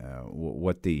Edwards and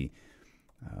what the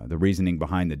reasoning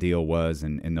behind the deal was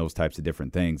and those types of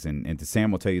different things. And to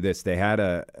Sam will tell you this, they had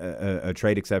a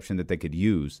trade exception that they could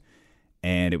use,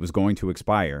 and it was going to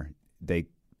expire. It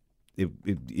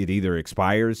either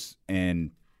expires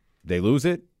and they lose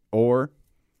it or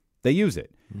they use it.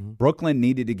 Mm-hmm. Brooklyn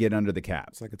needed to get under the cap.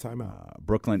 It's like a timeout.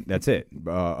 Brooklyn, that's it.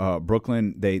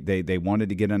 Brooklyn, they wanted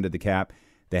to get under the cap.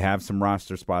 They have some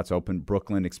roster spots open.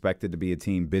 Brooklyn expected to be a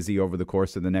team busy over the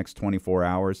course of the next 24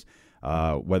 hours.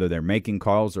 Whether they're making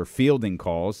calls or fielding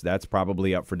calls, that's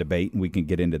probably up for debate, and we can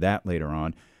get into that later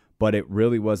on. But it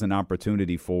really was an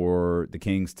opportunity for the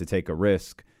Kings to take a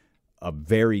risk, a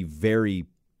very, very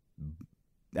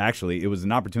actually, it was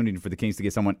an opportunity for the Kings to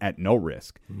get someone at no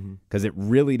risk because it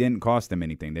really didn't cost them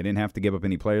anything. They didn't have to give up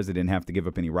any players. They didn't have to give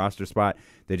up any roster spot.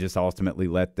 They just ultimately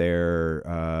let their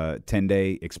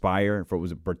 10-day expire. For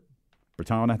was it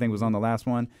Berton, I think, was on the last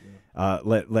one.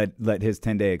 Let his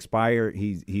 10-day expire.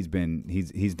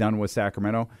 He's done with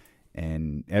Sacramento,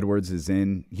 and Edwards is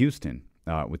in Houston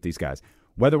with these guys.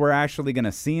 Whether we're actually going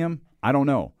to see him, I don't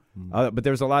know. But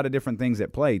there's a lot of different things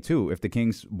at play too. If the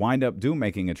Kings wind up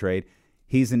making a trade,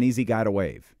 he's an easy guy to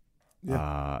waive.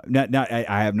 Yeah.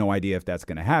 I have no idea if that's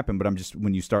going to happen, but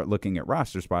when you start looking at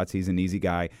roster spots, he's an easy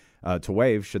guy to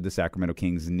waive should the Sacramento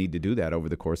Kings need to do that over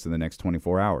the course of the next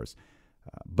 24 hours.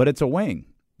 But it's a wing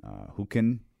who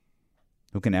can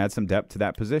add some depth to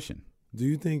that position. Do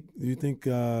you think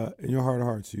in your heart of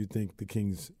hearts, do you think the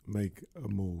Kings make a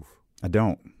move? I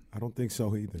don't think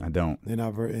so either. I don't.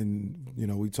 And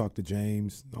we talked to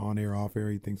James on air, off air.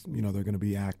 He thinks they're going to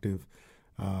be active.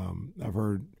 I've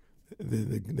heard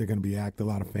they're going to be active. A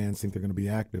lot of fans think they're going to be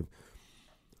active.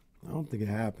 I don't think it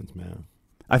happens, man.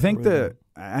 I think the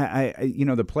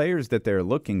players that they're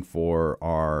looking for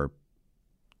are,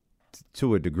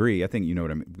 to a degree, I think you know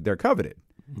what I mean. They're coveted.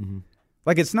 Mm-hmm.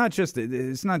 Like it's not just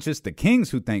the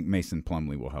Kings who think Mason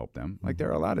Plumlee will help them. Like there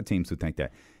are a lot of teams who think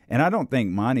that, and I don't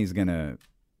think Monty's going to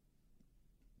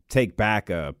take back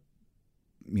a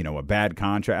bad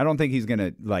contract. I don't think he's going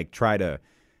to try to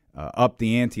up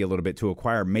the ante a little bit to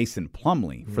acquire Mason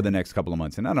Plumlee for the next couple of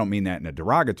months. And I don't mean that in a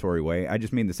derogatory way. I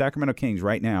just mean the Sacramento Kings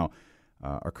right now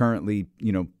are currently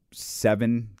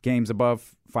 7 games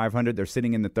above 500. They're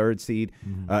sitting in the 3rd seed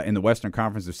in the Western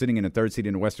Conference. They're sitting in the 3rd seed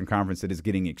in the Western Conference that is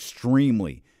getting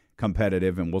extremely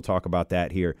competitive, and we'll talk about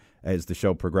that here as the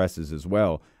show progresses as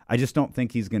well. I just don't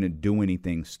think he's going to do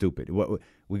anything stupid.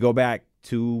 We go back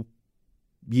 2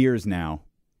 years now,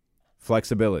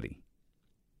 flexibility.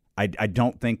 I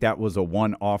don't think that was a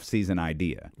one-off season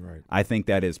idea. Right. I think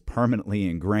that is permanently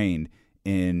ingrained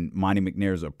in Monty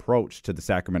McNair's approach to the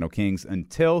Sacramento Kings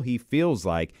until he feels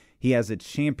like he has a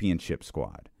championship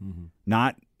squad,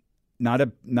 not a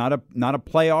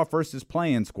playoff versus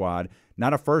play-in squad,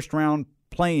 not a first-round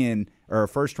play-in or a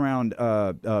first-round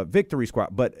victory squad.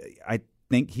 But I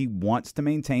think he wants to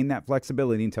maintain that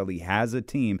flexibility until he has a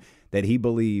team that he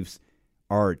believes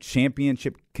are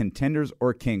championship contenders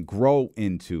or can grow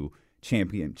into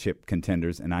championship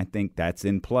contenders, and I think that's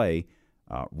in play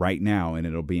right now, and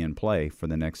it'll be in play for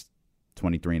the next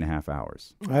 23 and a half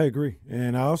hours. I agree,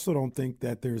 and I also don't think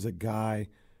that there's a guy,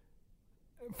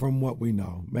 from what we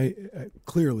know,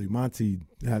 clearly Monty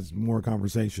has more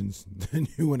conversations than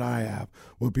you and I have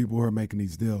with people who are making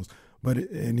these deals,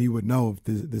 and he would know if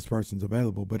this person's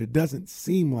available, but it doesn't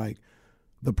seem like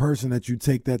the person that you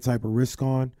take that type of risk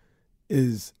on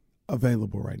is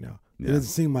available right now. Yeah. It doesn't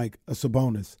seem like a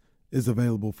Sabonis is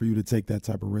available for you to take that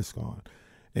type of risk on.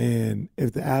 And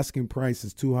if the asking price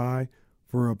is too high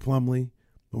for a Plumlee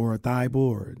or a Thibault,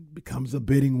 or it becomes a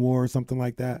bidding war or something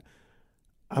like that,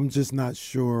 I'm just not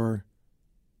sure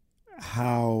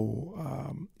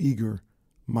how eager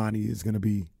Monty is going to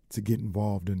be to get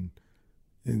involved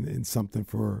in something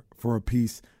for a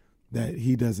piece that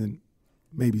he doesn't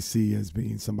maybe see as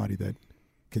being somebody that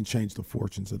can change the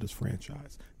fortunes of this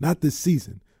franchise. Not this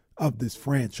season, of this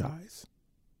franchise.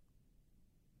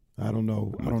 I don't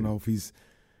know. I don't know if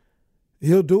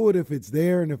he'll do it if it's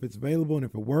there and if it's available and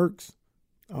if it works.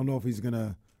 I don't know if he's going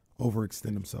to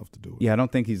overextend himself to do it. Yeah, I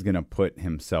don't think he's going to put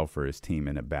himself or his team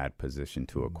in a bad position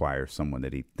to acquire someone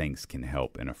that he thinks can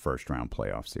help in a first-round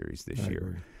playoff series this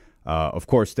year. Of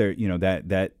course, there,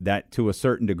 that to a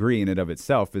certain degree in and of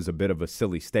itself is a bit of a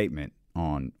silly statement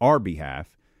on our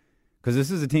behalf, because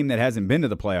this is a team that hasn't been to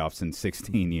the playoffs in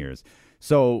 16 years.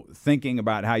 So thinking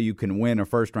about how you can win a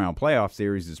first-round playoff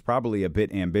series is probably a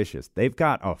bit ambitious. They've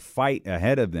got a fight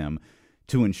ahead of them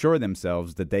to ensure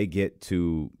themselves that they get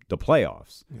to the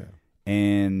playoffs. Yeah.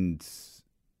 And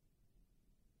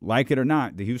like it or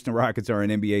not, the Houston Rockets are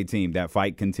an NBA team. That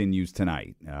fight continues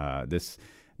tonight.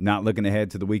 Not looking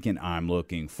ahead to the weekend. I'm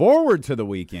looking forward to the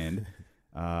weekend.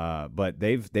 But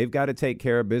they've got to take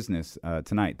care of business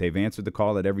tonight. They've answered the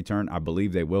call at every turn. I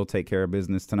believe they will take care of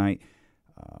business tonight.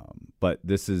 But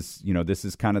this is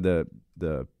kind of the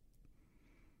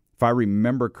if I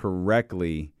remember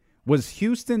correctly, was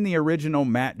Houston the original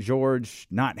Matt George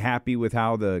not happy with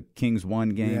how the Kings won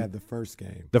game? Yeah, the first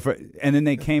game. And then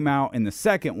they came out in the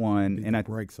second one and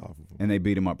breaks off of them. And they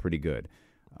beat him up pretty good.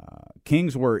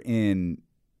 Kings were in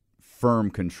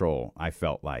firm control, I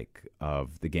felt like,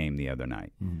 of the game the other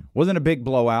night. Wasn't a big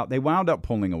blowout. They wound up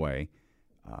pulling away.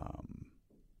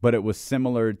 But it was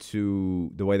similar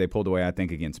to the way they pulled away, I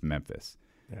think, against Memphis.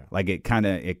 Yeah. Like it kind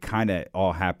of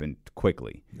all happened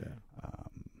quickly. Yeah.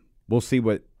 we'll see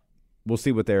what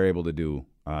they're able to do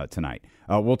tonight.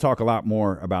 We'll talk a lot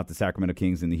more about the Sacramento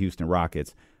Kings and the Houston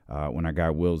Rockets when our guy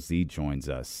Will Z joins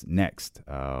us next.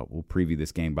 We'll preview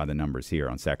this game by the numbers here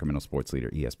on Sacramento Sports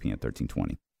Leader ESPN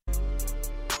 1320.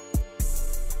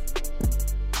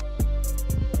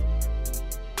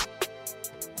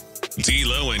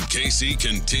 D'Lo and KC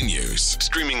continues.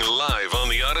 Streaming live on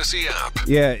the Odyssey app.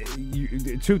 Yeah,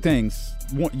 two things.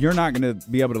 One, you're not going to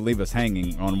be able to leave us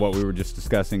hanging on what we were just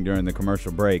discussing during the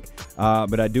commercial break.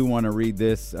 But I do want to read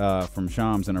this from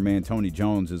Shams and our man Tony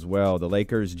Jones as well. The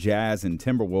Lakers, Jazz, and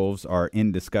Timberwolves are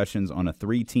in discussions on a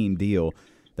 3-team deal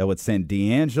that would send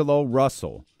D'Angelo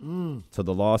Russell to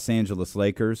the Los Angeles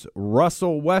Lakers.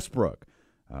 Russell Westbrook,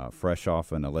 fresh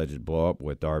off an alleged blow-up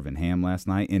with Darvin Ham last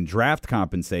night, in draft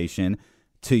compensation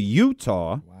to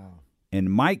Utah. Wow.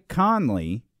 And Mike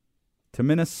Conley to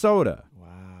Minnesota.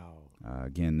 Wow.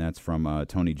 Again, that's from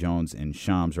Tony Jones and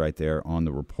Shams right there on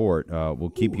the report.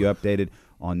 We'll keep you updated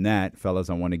on that. Fellas,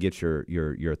 I want to get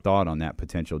your thought on that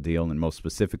potential deal and most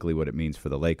specifically what it means for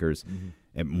the Lakers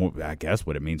and more, I guess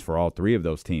what it means for all three of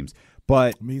those teams.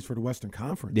 But it means for the Western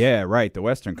Conference. Yeah, right. The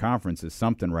Western Conference is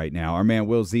something right now. Our man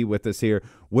Will Z with us here.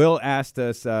 Will asked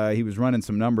us, he was running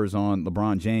some numbers on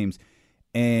LeBron James,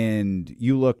 and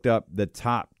you looked up the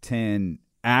top 10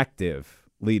 active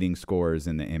leading scorers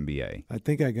in the NBA. I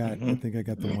think I got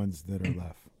the ones that are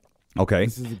left. Okay.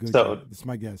 This is a good guess. This is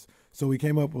my guess. So we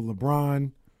came up with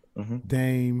LeBron,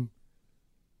 Dame,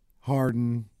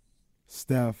 Harden,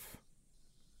 Steph,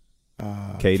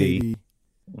 KD.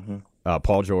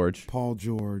 Paul George. I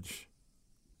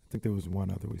think there was one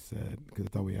other we said because I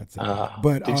thought we had seven.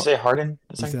 But did you say Harden?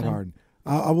 You said Harden.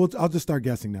 I'll just start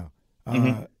guessing now.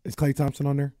 Is Klay Thompson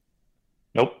on there?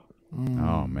 Nope.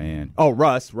 Oh man. Oh,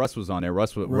 Russ was on there.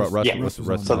 Russ was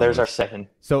so there's our 7.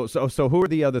 So who are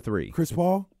the other 3? Chris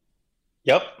Paul.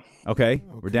 Yep. Okay.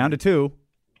 We're down to 2.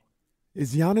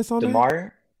 Is Giannis on there?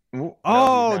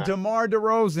 DeMar. DeMar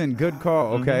DeRozan. Good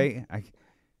call. Okay.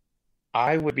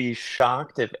 I would be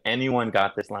shocked if anyone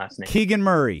got this last name. Keegan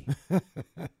Murray.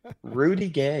 Rudy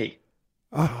Gay.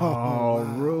 Oh, wow.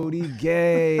 Rudy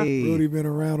Gay. Rudy been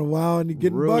around a while and he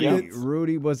getting buckets.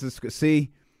 Rudy was a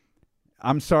see.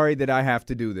 I'm sorry that I have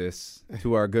to do this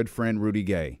to our good friend Rudy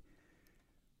Gay.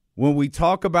 When we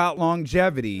talk about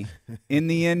longevity in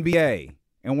the NBA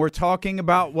and we're talking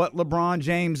about what LeBron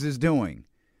James is doing,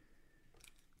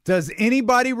 does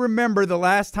anybody remember the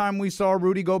last time we saw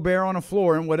Rudy Gobert on a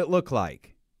floor and what it looked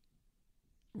like?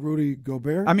 Rudy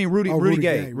Gobert? I mean, Rudy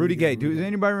Gay. Rudy Gay. Does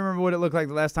anybody remember what it looked like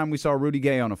the last time we saw Rudy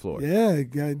Gay on the floor? Yeah,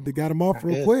 they got him off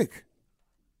real quick.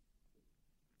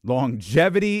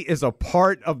 Longevity is a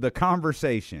part of the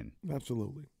conversation.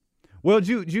 Absolutely. Well,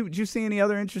 did you see any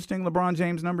other interesting LeBron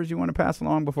James numbers you want to pass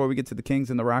along before we get to the Kings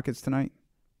and the Rockets tonight?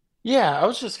 Yeah, I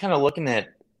was just kind of looking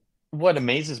at what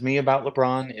amazes me about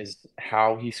LeBron is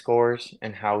how he scores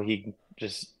and how he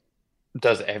just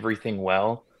does everything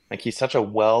well. Like, he's such a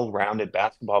well-rounded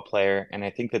basketball player, and I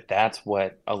think that that's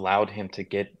what allowed him to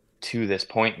get to this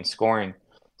point in scoring.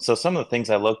 So some of the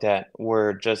things I looked at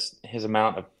were just his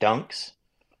amount of dunks.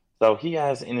 So he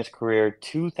has in his career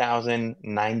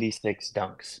 2,096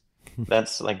 dunks.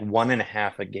 That's like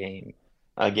 1.5 a game.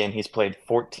 Again, he's played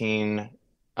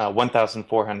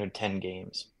 1,410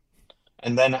 games.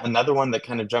 And then another one that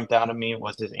kind of jumped out at me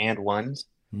was his and ones.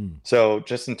 So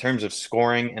just in terms of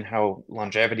scoring and how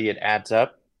longevity it adds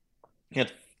up, he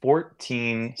had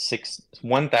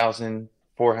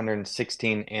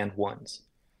 1,416 and ones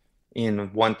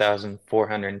in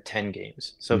 1,410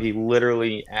 games. So he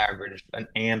literally averaged an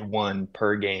and one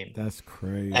per game. That's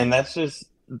crazy. And that's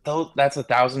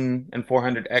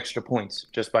 1,400 extra points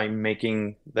just by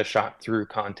making the shot through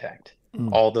contact.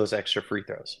 All those extra free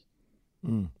throws.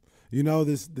 You know,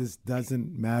 this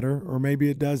doesn't matter, or maybe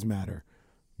it does matter,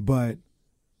 but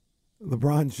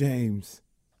LeBron James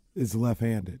is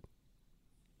left-handed.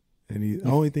 And the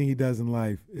only thing he does in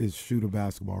life is shoot a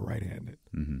basketball right-handed.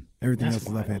 Everything else is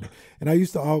left-handed. And I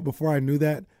used to, before I knew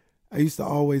that, I used to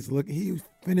always look. He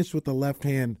finished with the left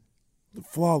hand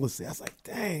flawlessly. I was like,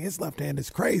 dang, his left hand is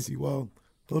crazy. Well,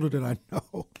 little did I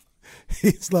know,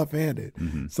 he's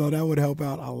left-handed. So that would help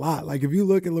out a lot. Like, if you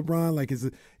look at LeBron, like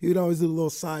he would always do a little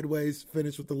sideways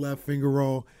finish with the left finger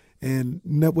roll and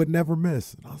would never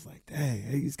miss. And I was like, dang,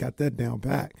 he's got that down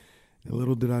pat. And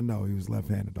little did I know he was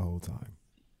left-handed the whole time.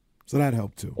 So that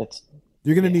helped too.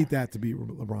 You're going to need that to beat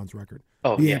LeBron's record.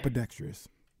 Be ambidextrous.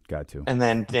 Got to. And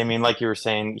then, Damien, like you were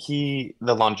saying, the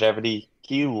longevity,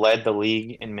 he led the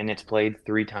league in minutes played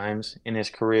 3 times in his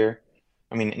career.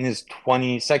 I mean, in his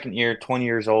 22nd year, 20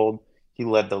 years old, he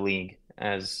led the league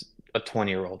as a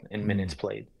 20-year-old in minutes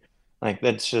played. Like,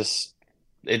 that's just,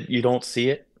 you don't see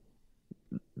it.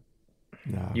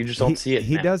 No. You just don't see it.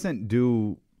 He now. doesn't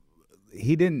do.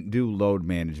 He didn't do load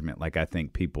management like I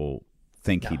think people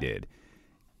think he did.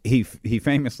 He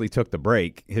famously took the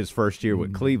break his first year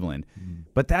with Cleveland,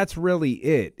 but that's really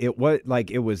it. It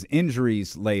was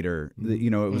injuries later.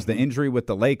 It was the injury with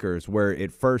the Lakers where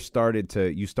it first started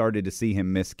to see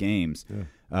him miss games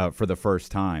for the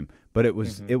first time. But it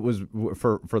was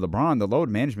for LeBron, the load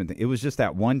management thing. It was just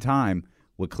that one time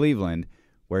with Cleveland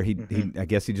where he I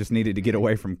guess he just needed to get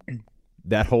away from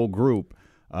that whole group.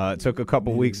 Took a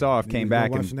couple weeks off, came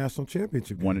back watch and the national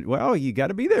championship. won. Well, you got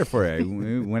to be there for it.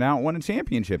 We went out and won a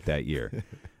championship that year. You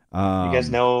guys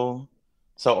know,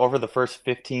 so over the first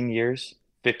 15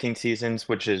 seasons,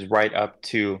 which is right up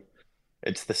to,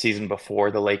 it's the season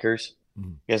before the Lakers.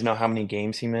 You guys know how many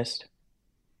games he missed?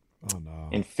 Oh, no.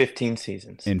 In 15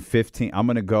 seasons. In 15, I'm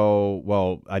going to go,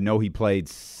 well, I know he played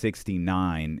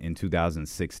 69 in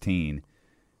 2016.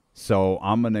 So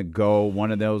I'm going to go,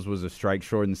 one of those was a strike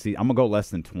shortened season. I'm going to go less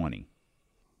than 20.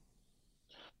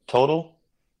 Total,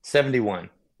 71.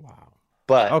 Wow.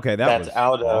 But okay, that's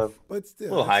out of but still, a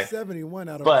little high. 71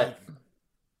 out of but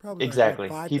probably exactly.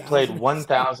 Like he played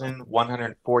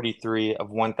 1,143 of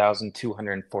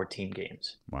 1,214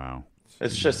 games. Wow.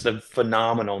 It's just a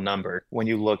phenomenal number when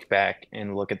you look back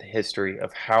and look at the history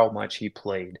of how much he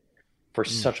played for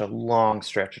such a long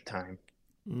stretch of time.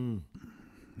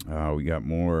 We got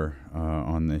more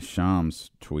on this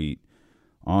Shams tweet.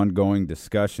 Ongoing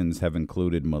discussions have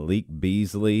included Malik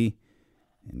Beasley.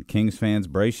 And Kings fans,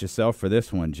 brace yourself for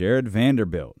this one. Jared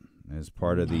Vanderbilt as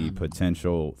part of the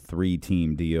potential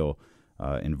 3-team deal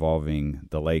involving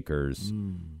the Lakers,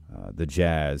 the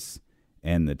Jazz,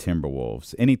 and the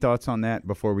Timberwolves. Any thoughts on that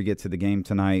before we get to the game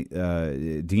tonight?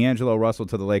 D'Angelo Russell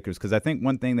to the Lakers, because I think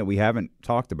one thing that we haven't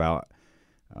talked about,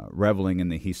 reveling in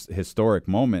the historic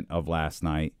moment of last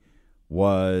night,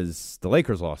 was the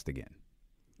Lakers lost again.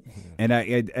 And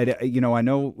I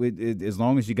know as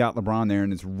long as you got LeBron there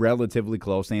and it's relatively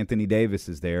close, Anthony Davis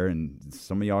is there, and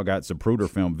some of y'all got Zapruder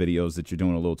film videos that you're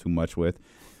doing a little too much with.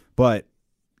 But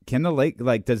can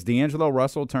does D'Angelo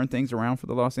Russell turn things around for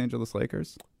the Los Angeles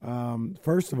Lakers?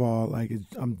 First of all,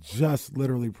 I'm just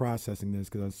literally processing this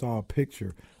because I saw a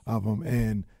picture of him,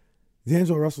 and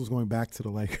D'Angelo Russell's going back to the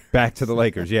Lakers. Back to the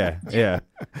Lakers, yeah.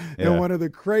 And one of the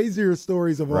crazier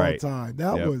stories of all time.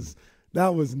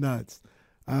 That was nuts.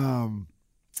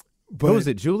 But who was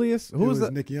it? Julius? Who was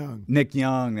it? Nick Young. Nick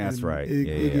Young, that's right.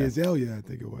 Iggy Azalea, I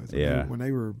think it was. Yeah. When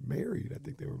they were married, I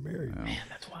think they were married. Man,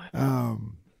 that's why.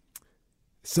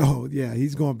 So yeah,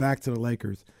 he's going back to the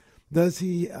Lakers. Does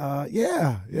he? I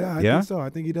think so. I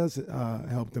think he does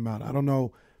help them out. I don't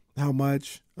know how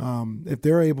much. If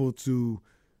they're able to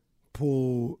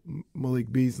pull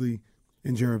Malik Beasley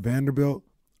and Jared Vanderbilt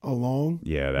along,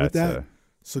 with that.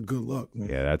 It's a good look.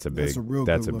 Yeah, that's a big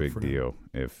deal.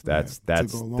 If that's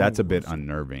a bit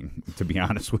unnerving, to be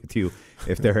honest with you,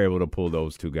 if they're able to pull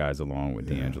those two guys along with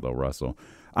D'Angelo Russell.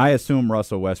 I assume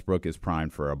Russell Westbrook is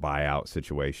primed for a buyout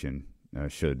situation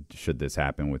should this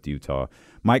happen with Utah.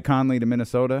 Mike Conley to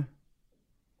Minnesota?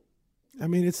 I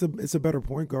mean, it's a better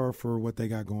point guard for what they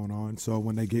got going on. So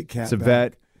when they get Cat, it's a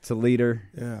vet, it's a leader.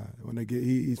 Yeah, when they get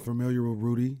he's familiar with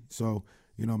Rudy, so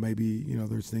maybe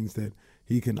there's things that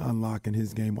he can unlock in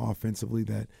his game offensively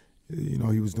that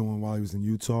he was doing while he was in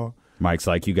Utah. Mike's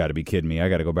like, you got to be kidding me! I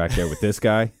got to go back there with this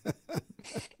guy.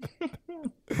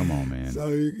 Come on, man. So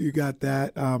you got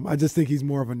that. I just think he's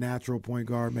more of a natural point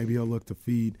guard. Maybe he'll look to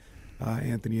feed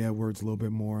Anthony Edwards a little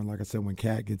bit more. And like I said, when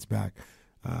Cat gets back,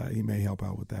 he may help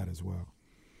out with that as well.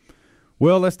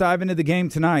 Well, let's dive into the game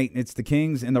tonight. It's the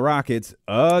Kings and the Rockets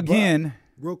again.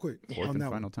 But, real quick, fourth and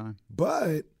final time.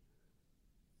 But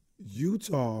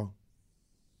Utah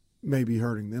may be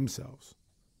hurting themselves.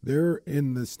 They're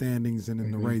in the standings and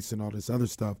in the race and all this other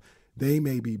stuff. They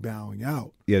may be bowing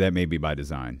out. Yeah, that may be by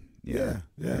design. Yeah.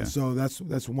 So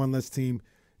that's one less team.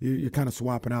 You're kind of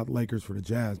swapping out the Lakers for the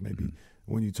Jazz maybe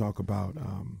when you talk about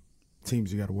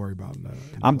teams you got to worry about.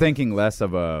 I'm thinking less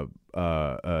of a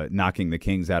knocking the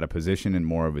Kings out of position and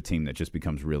more of a team that just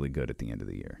becomes really good at the end of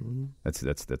the year.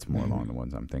 That's more along the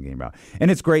ones I'm thinking about.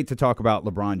 And it's great to talk about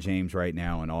LeBron James right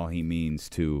now and all he means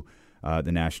to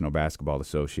the National Basketball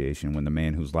Association when the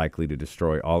man who's likely to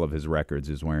destroy all of his records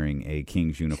is wearing a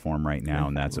Kings uniform right now,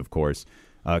 and that's, of course,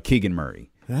 Keegan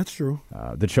Murray. That's true.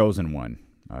 The chosen one,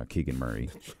 Keegan Murray.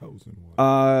 The chosen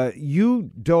one. You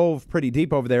dove pretty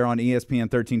deep over there on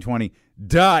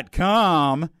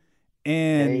ESPN1320.com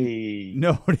and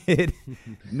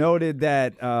noted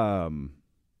that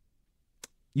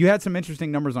you had some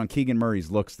interesting numbers on Keegan Murray's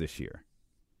looks this year.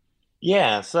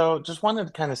 Yeah, so just wanted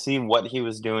to kind of see what he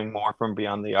was doing more from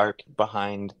beyond the arc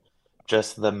behind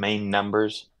just the main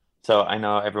numbers. So I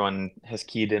know everyone has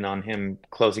keyed in on him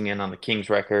closing in on the Kings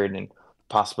record and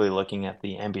possibly looking at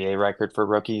the NBA record for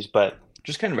rookies, but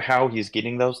just kind of how he's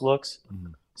getting those looks.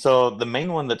 So the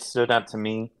main one that stood out to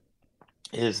me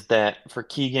is that for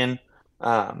Keegan,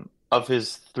 of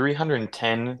his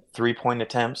 310 three-point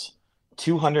attempts,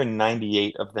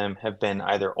 298 of them have been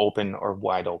either open or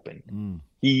wide open.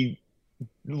 He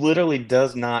literally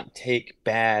does not take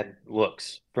bad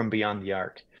looks from beyond the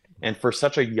arc. And for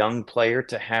such a young player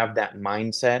to have that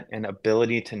mindset and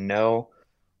ability to know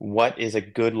what is a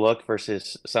good look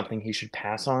versus something he should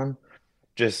pass on,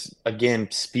 just,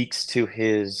 again, speaks to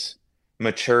his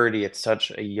maturity at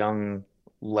such a young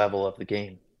level of the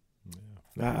game.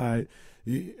 I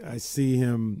see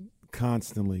him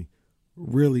constantly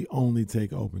really only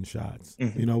take open shots.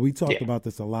 You know, we talked about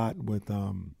this a lot with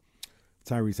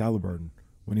Tyrese Halliburton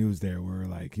when he was there, where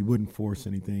like he wouldn't force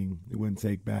anything, he wouldn't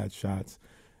take bad shots,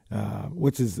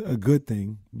 which is a good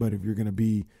thing. But if you're going to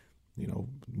be, you know,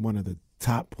 one of the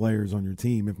top players on your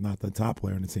team, if not the top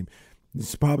player on the team,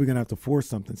 it's probably going to have to force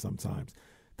something sometimes.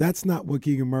 That's not what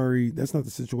Keegan Murray, that's not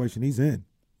the situation he's in.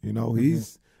 You know,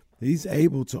 he's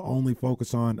able to only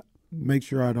focus on make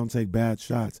sure I don't take bad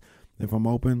shots. If I'm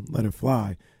open, let it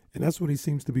fly. And that's what he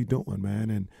seems to be doing, man.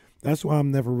 And that's why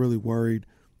I'm never really worried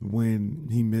when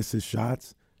he misses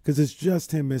shots, because it's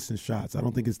just him missing shots. I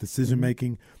don't think it's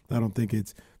decision-making. I don't think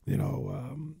it's, you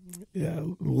know,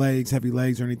 heavy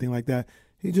legs or anything like that.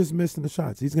 He's just missing the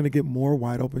shots. He's going to get more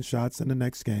wide-open shots in the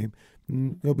next game,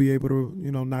 and he'll be able to,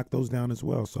 you know, knock those down as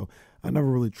well. So I never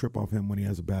really trip off him when he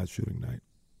has a bad shooting night.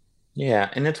 Yeah,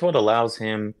 and it's what allows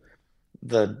him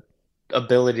the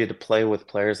ability to play with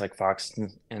players like Fox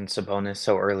and Sabonis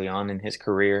so early on in his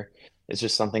career. It's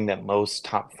just something that most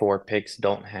top 4 picks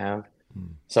don't have.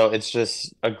 So it's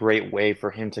just a great way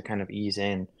for him to kind of ease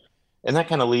in. And that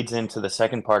kind of leads into the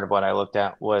second part of what I looked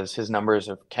at was his numbers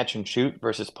of catch and shoot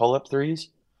versus pull-up threes.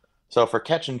 So for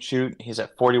catch and shoot, he's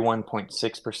at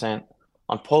 41.6%.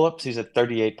 On pull-ups, he's at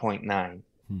 38.9%.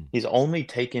 He's only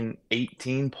taken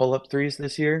 18 pull-up threes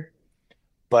this year,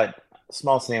 but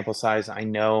small sample size, I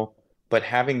know, but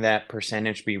having that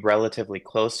percentage be relatively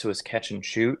close to his catch and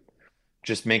shoot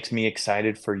just makes me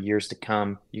excited for years to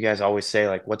come. You guys always say,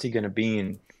 like, what's he going to be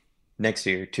in next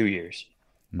year, 2 years?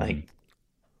 Like,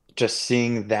 just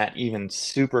seeing that even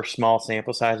super small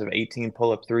sample size of 18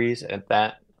 pull-up threes at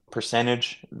that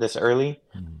percentage this early,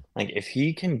 like, if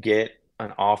he can get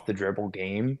an off-the-dribble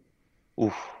game,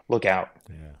 oof, look out.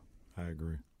 Yeah, I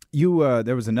agree. You,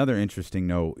 there was another interesting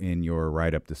note in your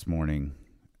write-up this morning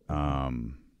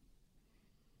regarding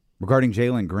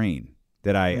Jalen Green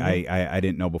that I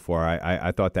didn't know before.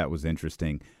 I thought that was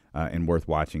interesting and worth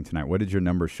watching tonight. What did your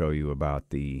numbers show you about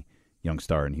the young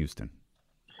star in Houston?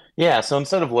 Yeah, so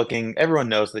instead of looking, everyone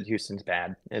knows that Houston's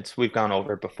bad. We've gone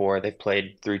over it before. They've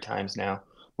played 3 times now.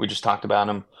 We just talked about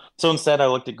them. So instead, I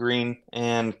looked at Green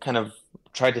and kind of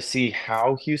tried to see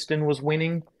how Houston was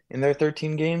winning in their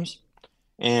 13 games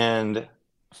and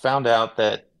found out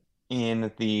that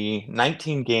in the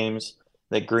 19 games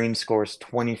that Green scores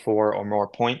 24 or more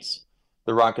points,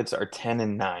 the Rockets are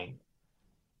 10-9.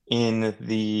 In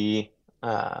the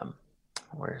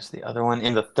where's the other one?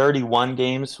 In the 31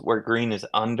 games where Green is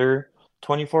under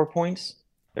 24 points,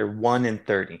 they're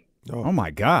 1-30. Oh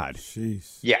my God!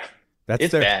 Jeez. Yeah,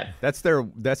 it's bad. That's their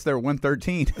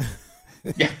 113.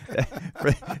 Yeah,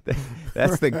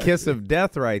 that's the kiss of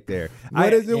death right there.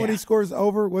 What is it when he scores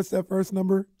over? What's that first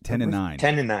number? 10-9.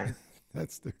 10-9.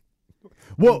 That's the.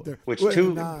 Well, which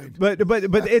two? But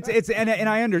it's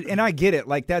and I get it.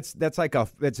 Like that's like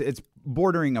it's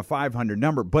bordering a 500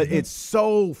 number, but it's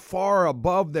so far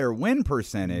above their win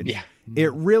percentage. Yeah,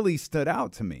 it really stood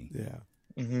out to me. Yeah,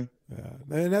 yeah,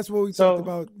 and that's what we talked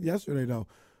about yesterday, though.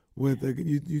 With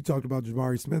you talked about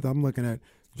Jabari Smith. I'm looking at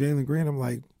Jalen Green. I'm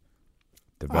like,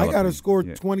 I got to score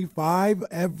 25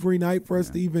 every night for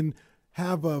us to even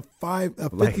have a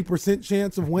 50%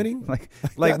 chance of winning.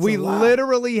 Like we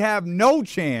literally have no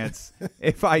chance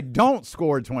if I don't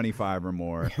score 25 or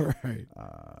more. Right.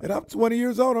 And I'm 20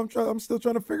 years old. I'm still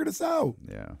trying to figure this out.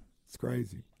 Yeah. It's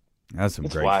crazy. That's some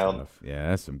great wild stuff.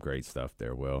 Yeah, that's some great stuff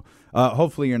there, Will.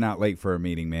 Hopefully you're not late for a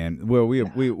meeting, man. Will,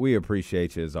 we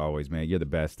appreciate you as always, man. You're the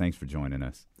best. Thanks for joining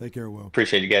us. Take care, Will.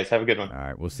 Appreciate you guys. Have a good one. All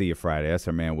right, we'll see you Friday. That's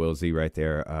our man Will Z right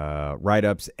there.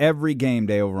 Write-ups every game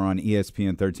day over on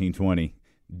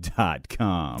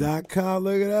ESPN1320.com. Look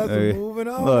at us. We're moving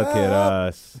on. Look at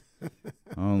us.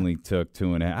 Only took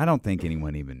 2.5. I don't think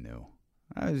anyone even knew.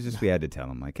 We had to tell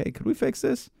them, like, hey, could we fix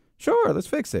this? Sure, let's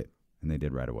fix it. And they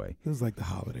did right away. It was like the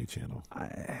Holiday Channel.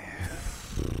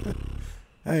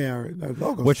 Hey, our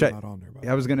logo's not on there.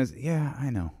 I was going to – yeah, I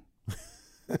know.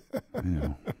 I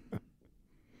know.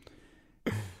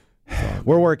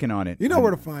 We're working on it. You know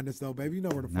where to find us, though, baby. You know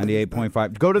where to find us.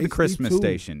 98.5. Go to the HD2. Christmas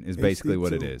station is basically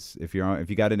what it HD2. is. If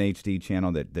you got an HD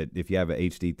channel that if you have an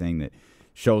HD thing that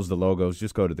shows the logos,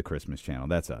 just go to the Christmas channel.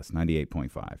 That's us,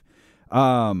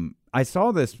 98.5. I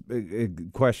saw this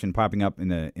question popping up in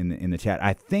the chat.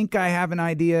 I think I have an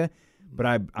idea, but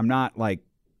I'm not like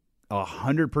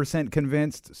 100%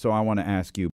 convinced, so I want to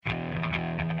ask you.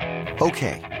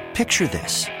 Okay, picture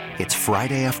this. It's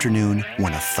Friday afternoon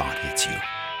when a thought hits you.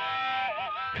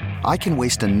 I can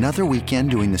waste another weekend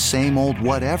doing the same old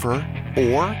whatever,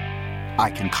 or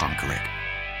I can conquer it.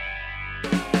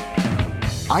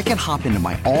 I can hop into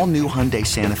my all-new Hyundai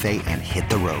Santa Fe and hit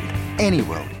the road. Any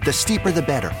road. The steeper, the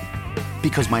better.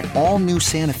 Because my all-new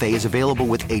Santa Fe is available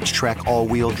with H-Track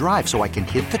all-wheel drive, so I can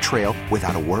hit the trail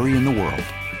without a worry in the world.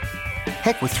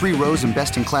 Heck, with 3 rows and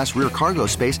best-in-class rear cargo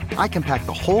space, I can pack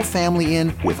the whole family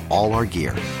in with all our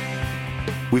gear.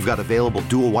 We've got available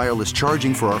dual wireless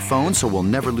charging for our phones, so we'll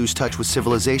never lose touch with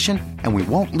civilization, and we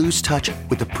won't lose touch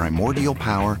with the primordial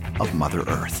power of Mother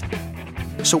Earth.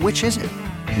 So which is it?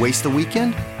 Waste the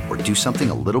weekend or do something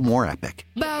a little more epic?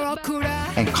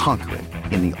 And conquer it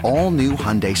in the all-new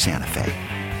Hyundai Santa Fe.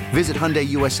 Visit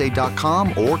HyundaiUSA.com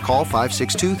or call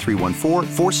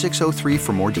 562-314-4603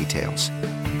 for more details.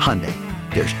 Hyundai,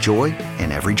 there's joy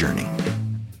in every journey.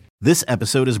 This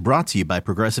episode is brought to you by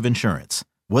Progressive Insurance.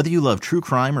 Whether you love true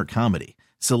crime or comedy,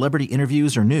 celebrity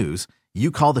interviews or news,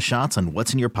 you call the shots on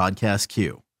what's in your podcast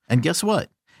queue. And guess what?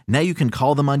 Now you can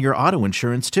call them on your auto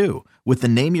insurance too with the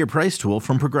Name Your Price tool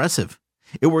from Progressive.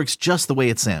 It works just the way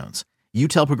it sounds. You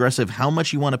tell Progressive how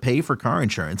much you want to pay for car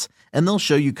insurance, and they'll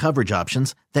show you coverage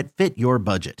options that fit your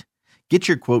budget. Get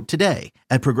your quote today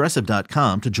at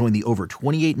Progressive.com to join the over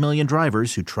 28 million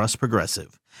drivers who trust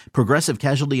Progressive. Progressive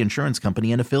Casualty Insurance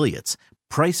Company and Affiliates.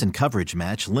 Price and coverage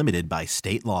match limited by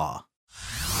state law.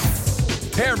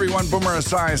 Hey everyone, Boomer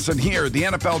Esiason here. The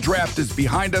NFL Draft is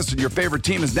behind us and your favorite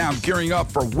team is now gearing up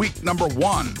for week number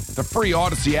 1. The free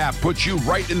Odyssey app puts you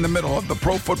right in the middle of the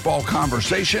pro football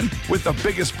conversation with the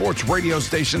biggest sports radio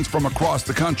stations from across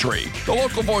the country. The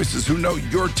local voices who know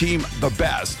your team the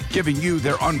best, giving you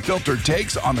their unfiltered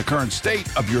takes on the current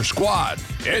state of your squad.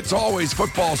 It's always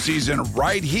football season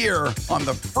right here on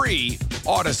the free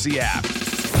Odyssey app.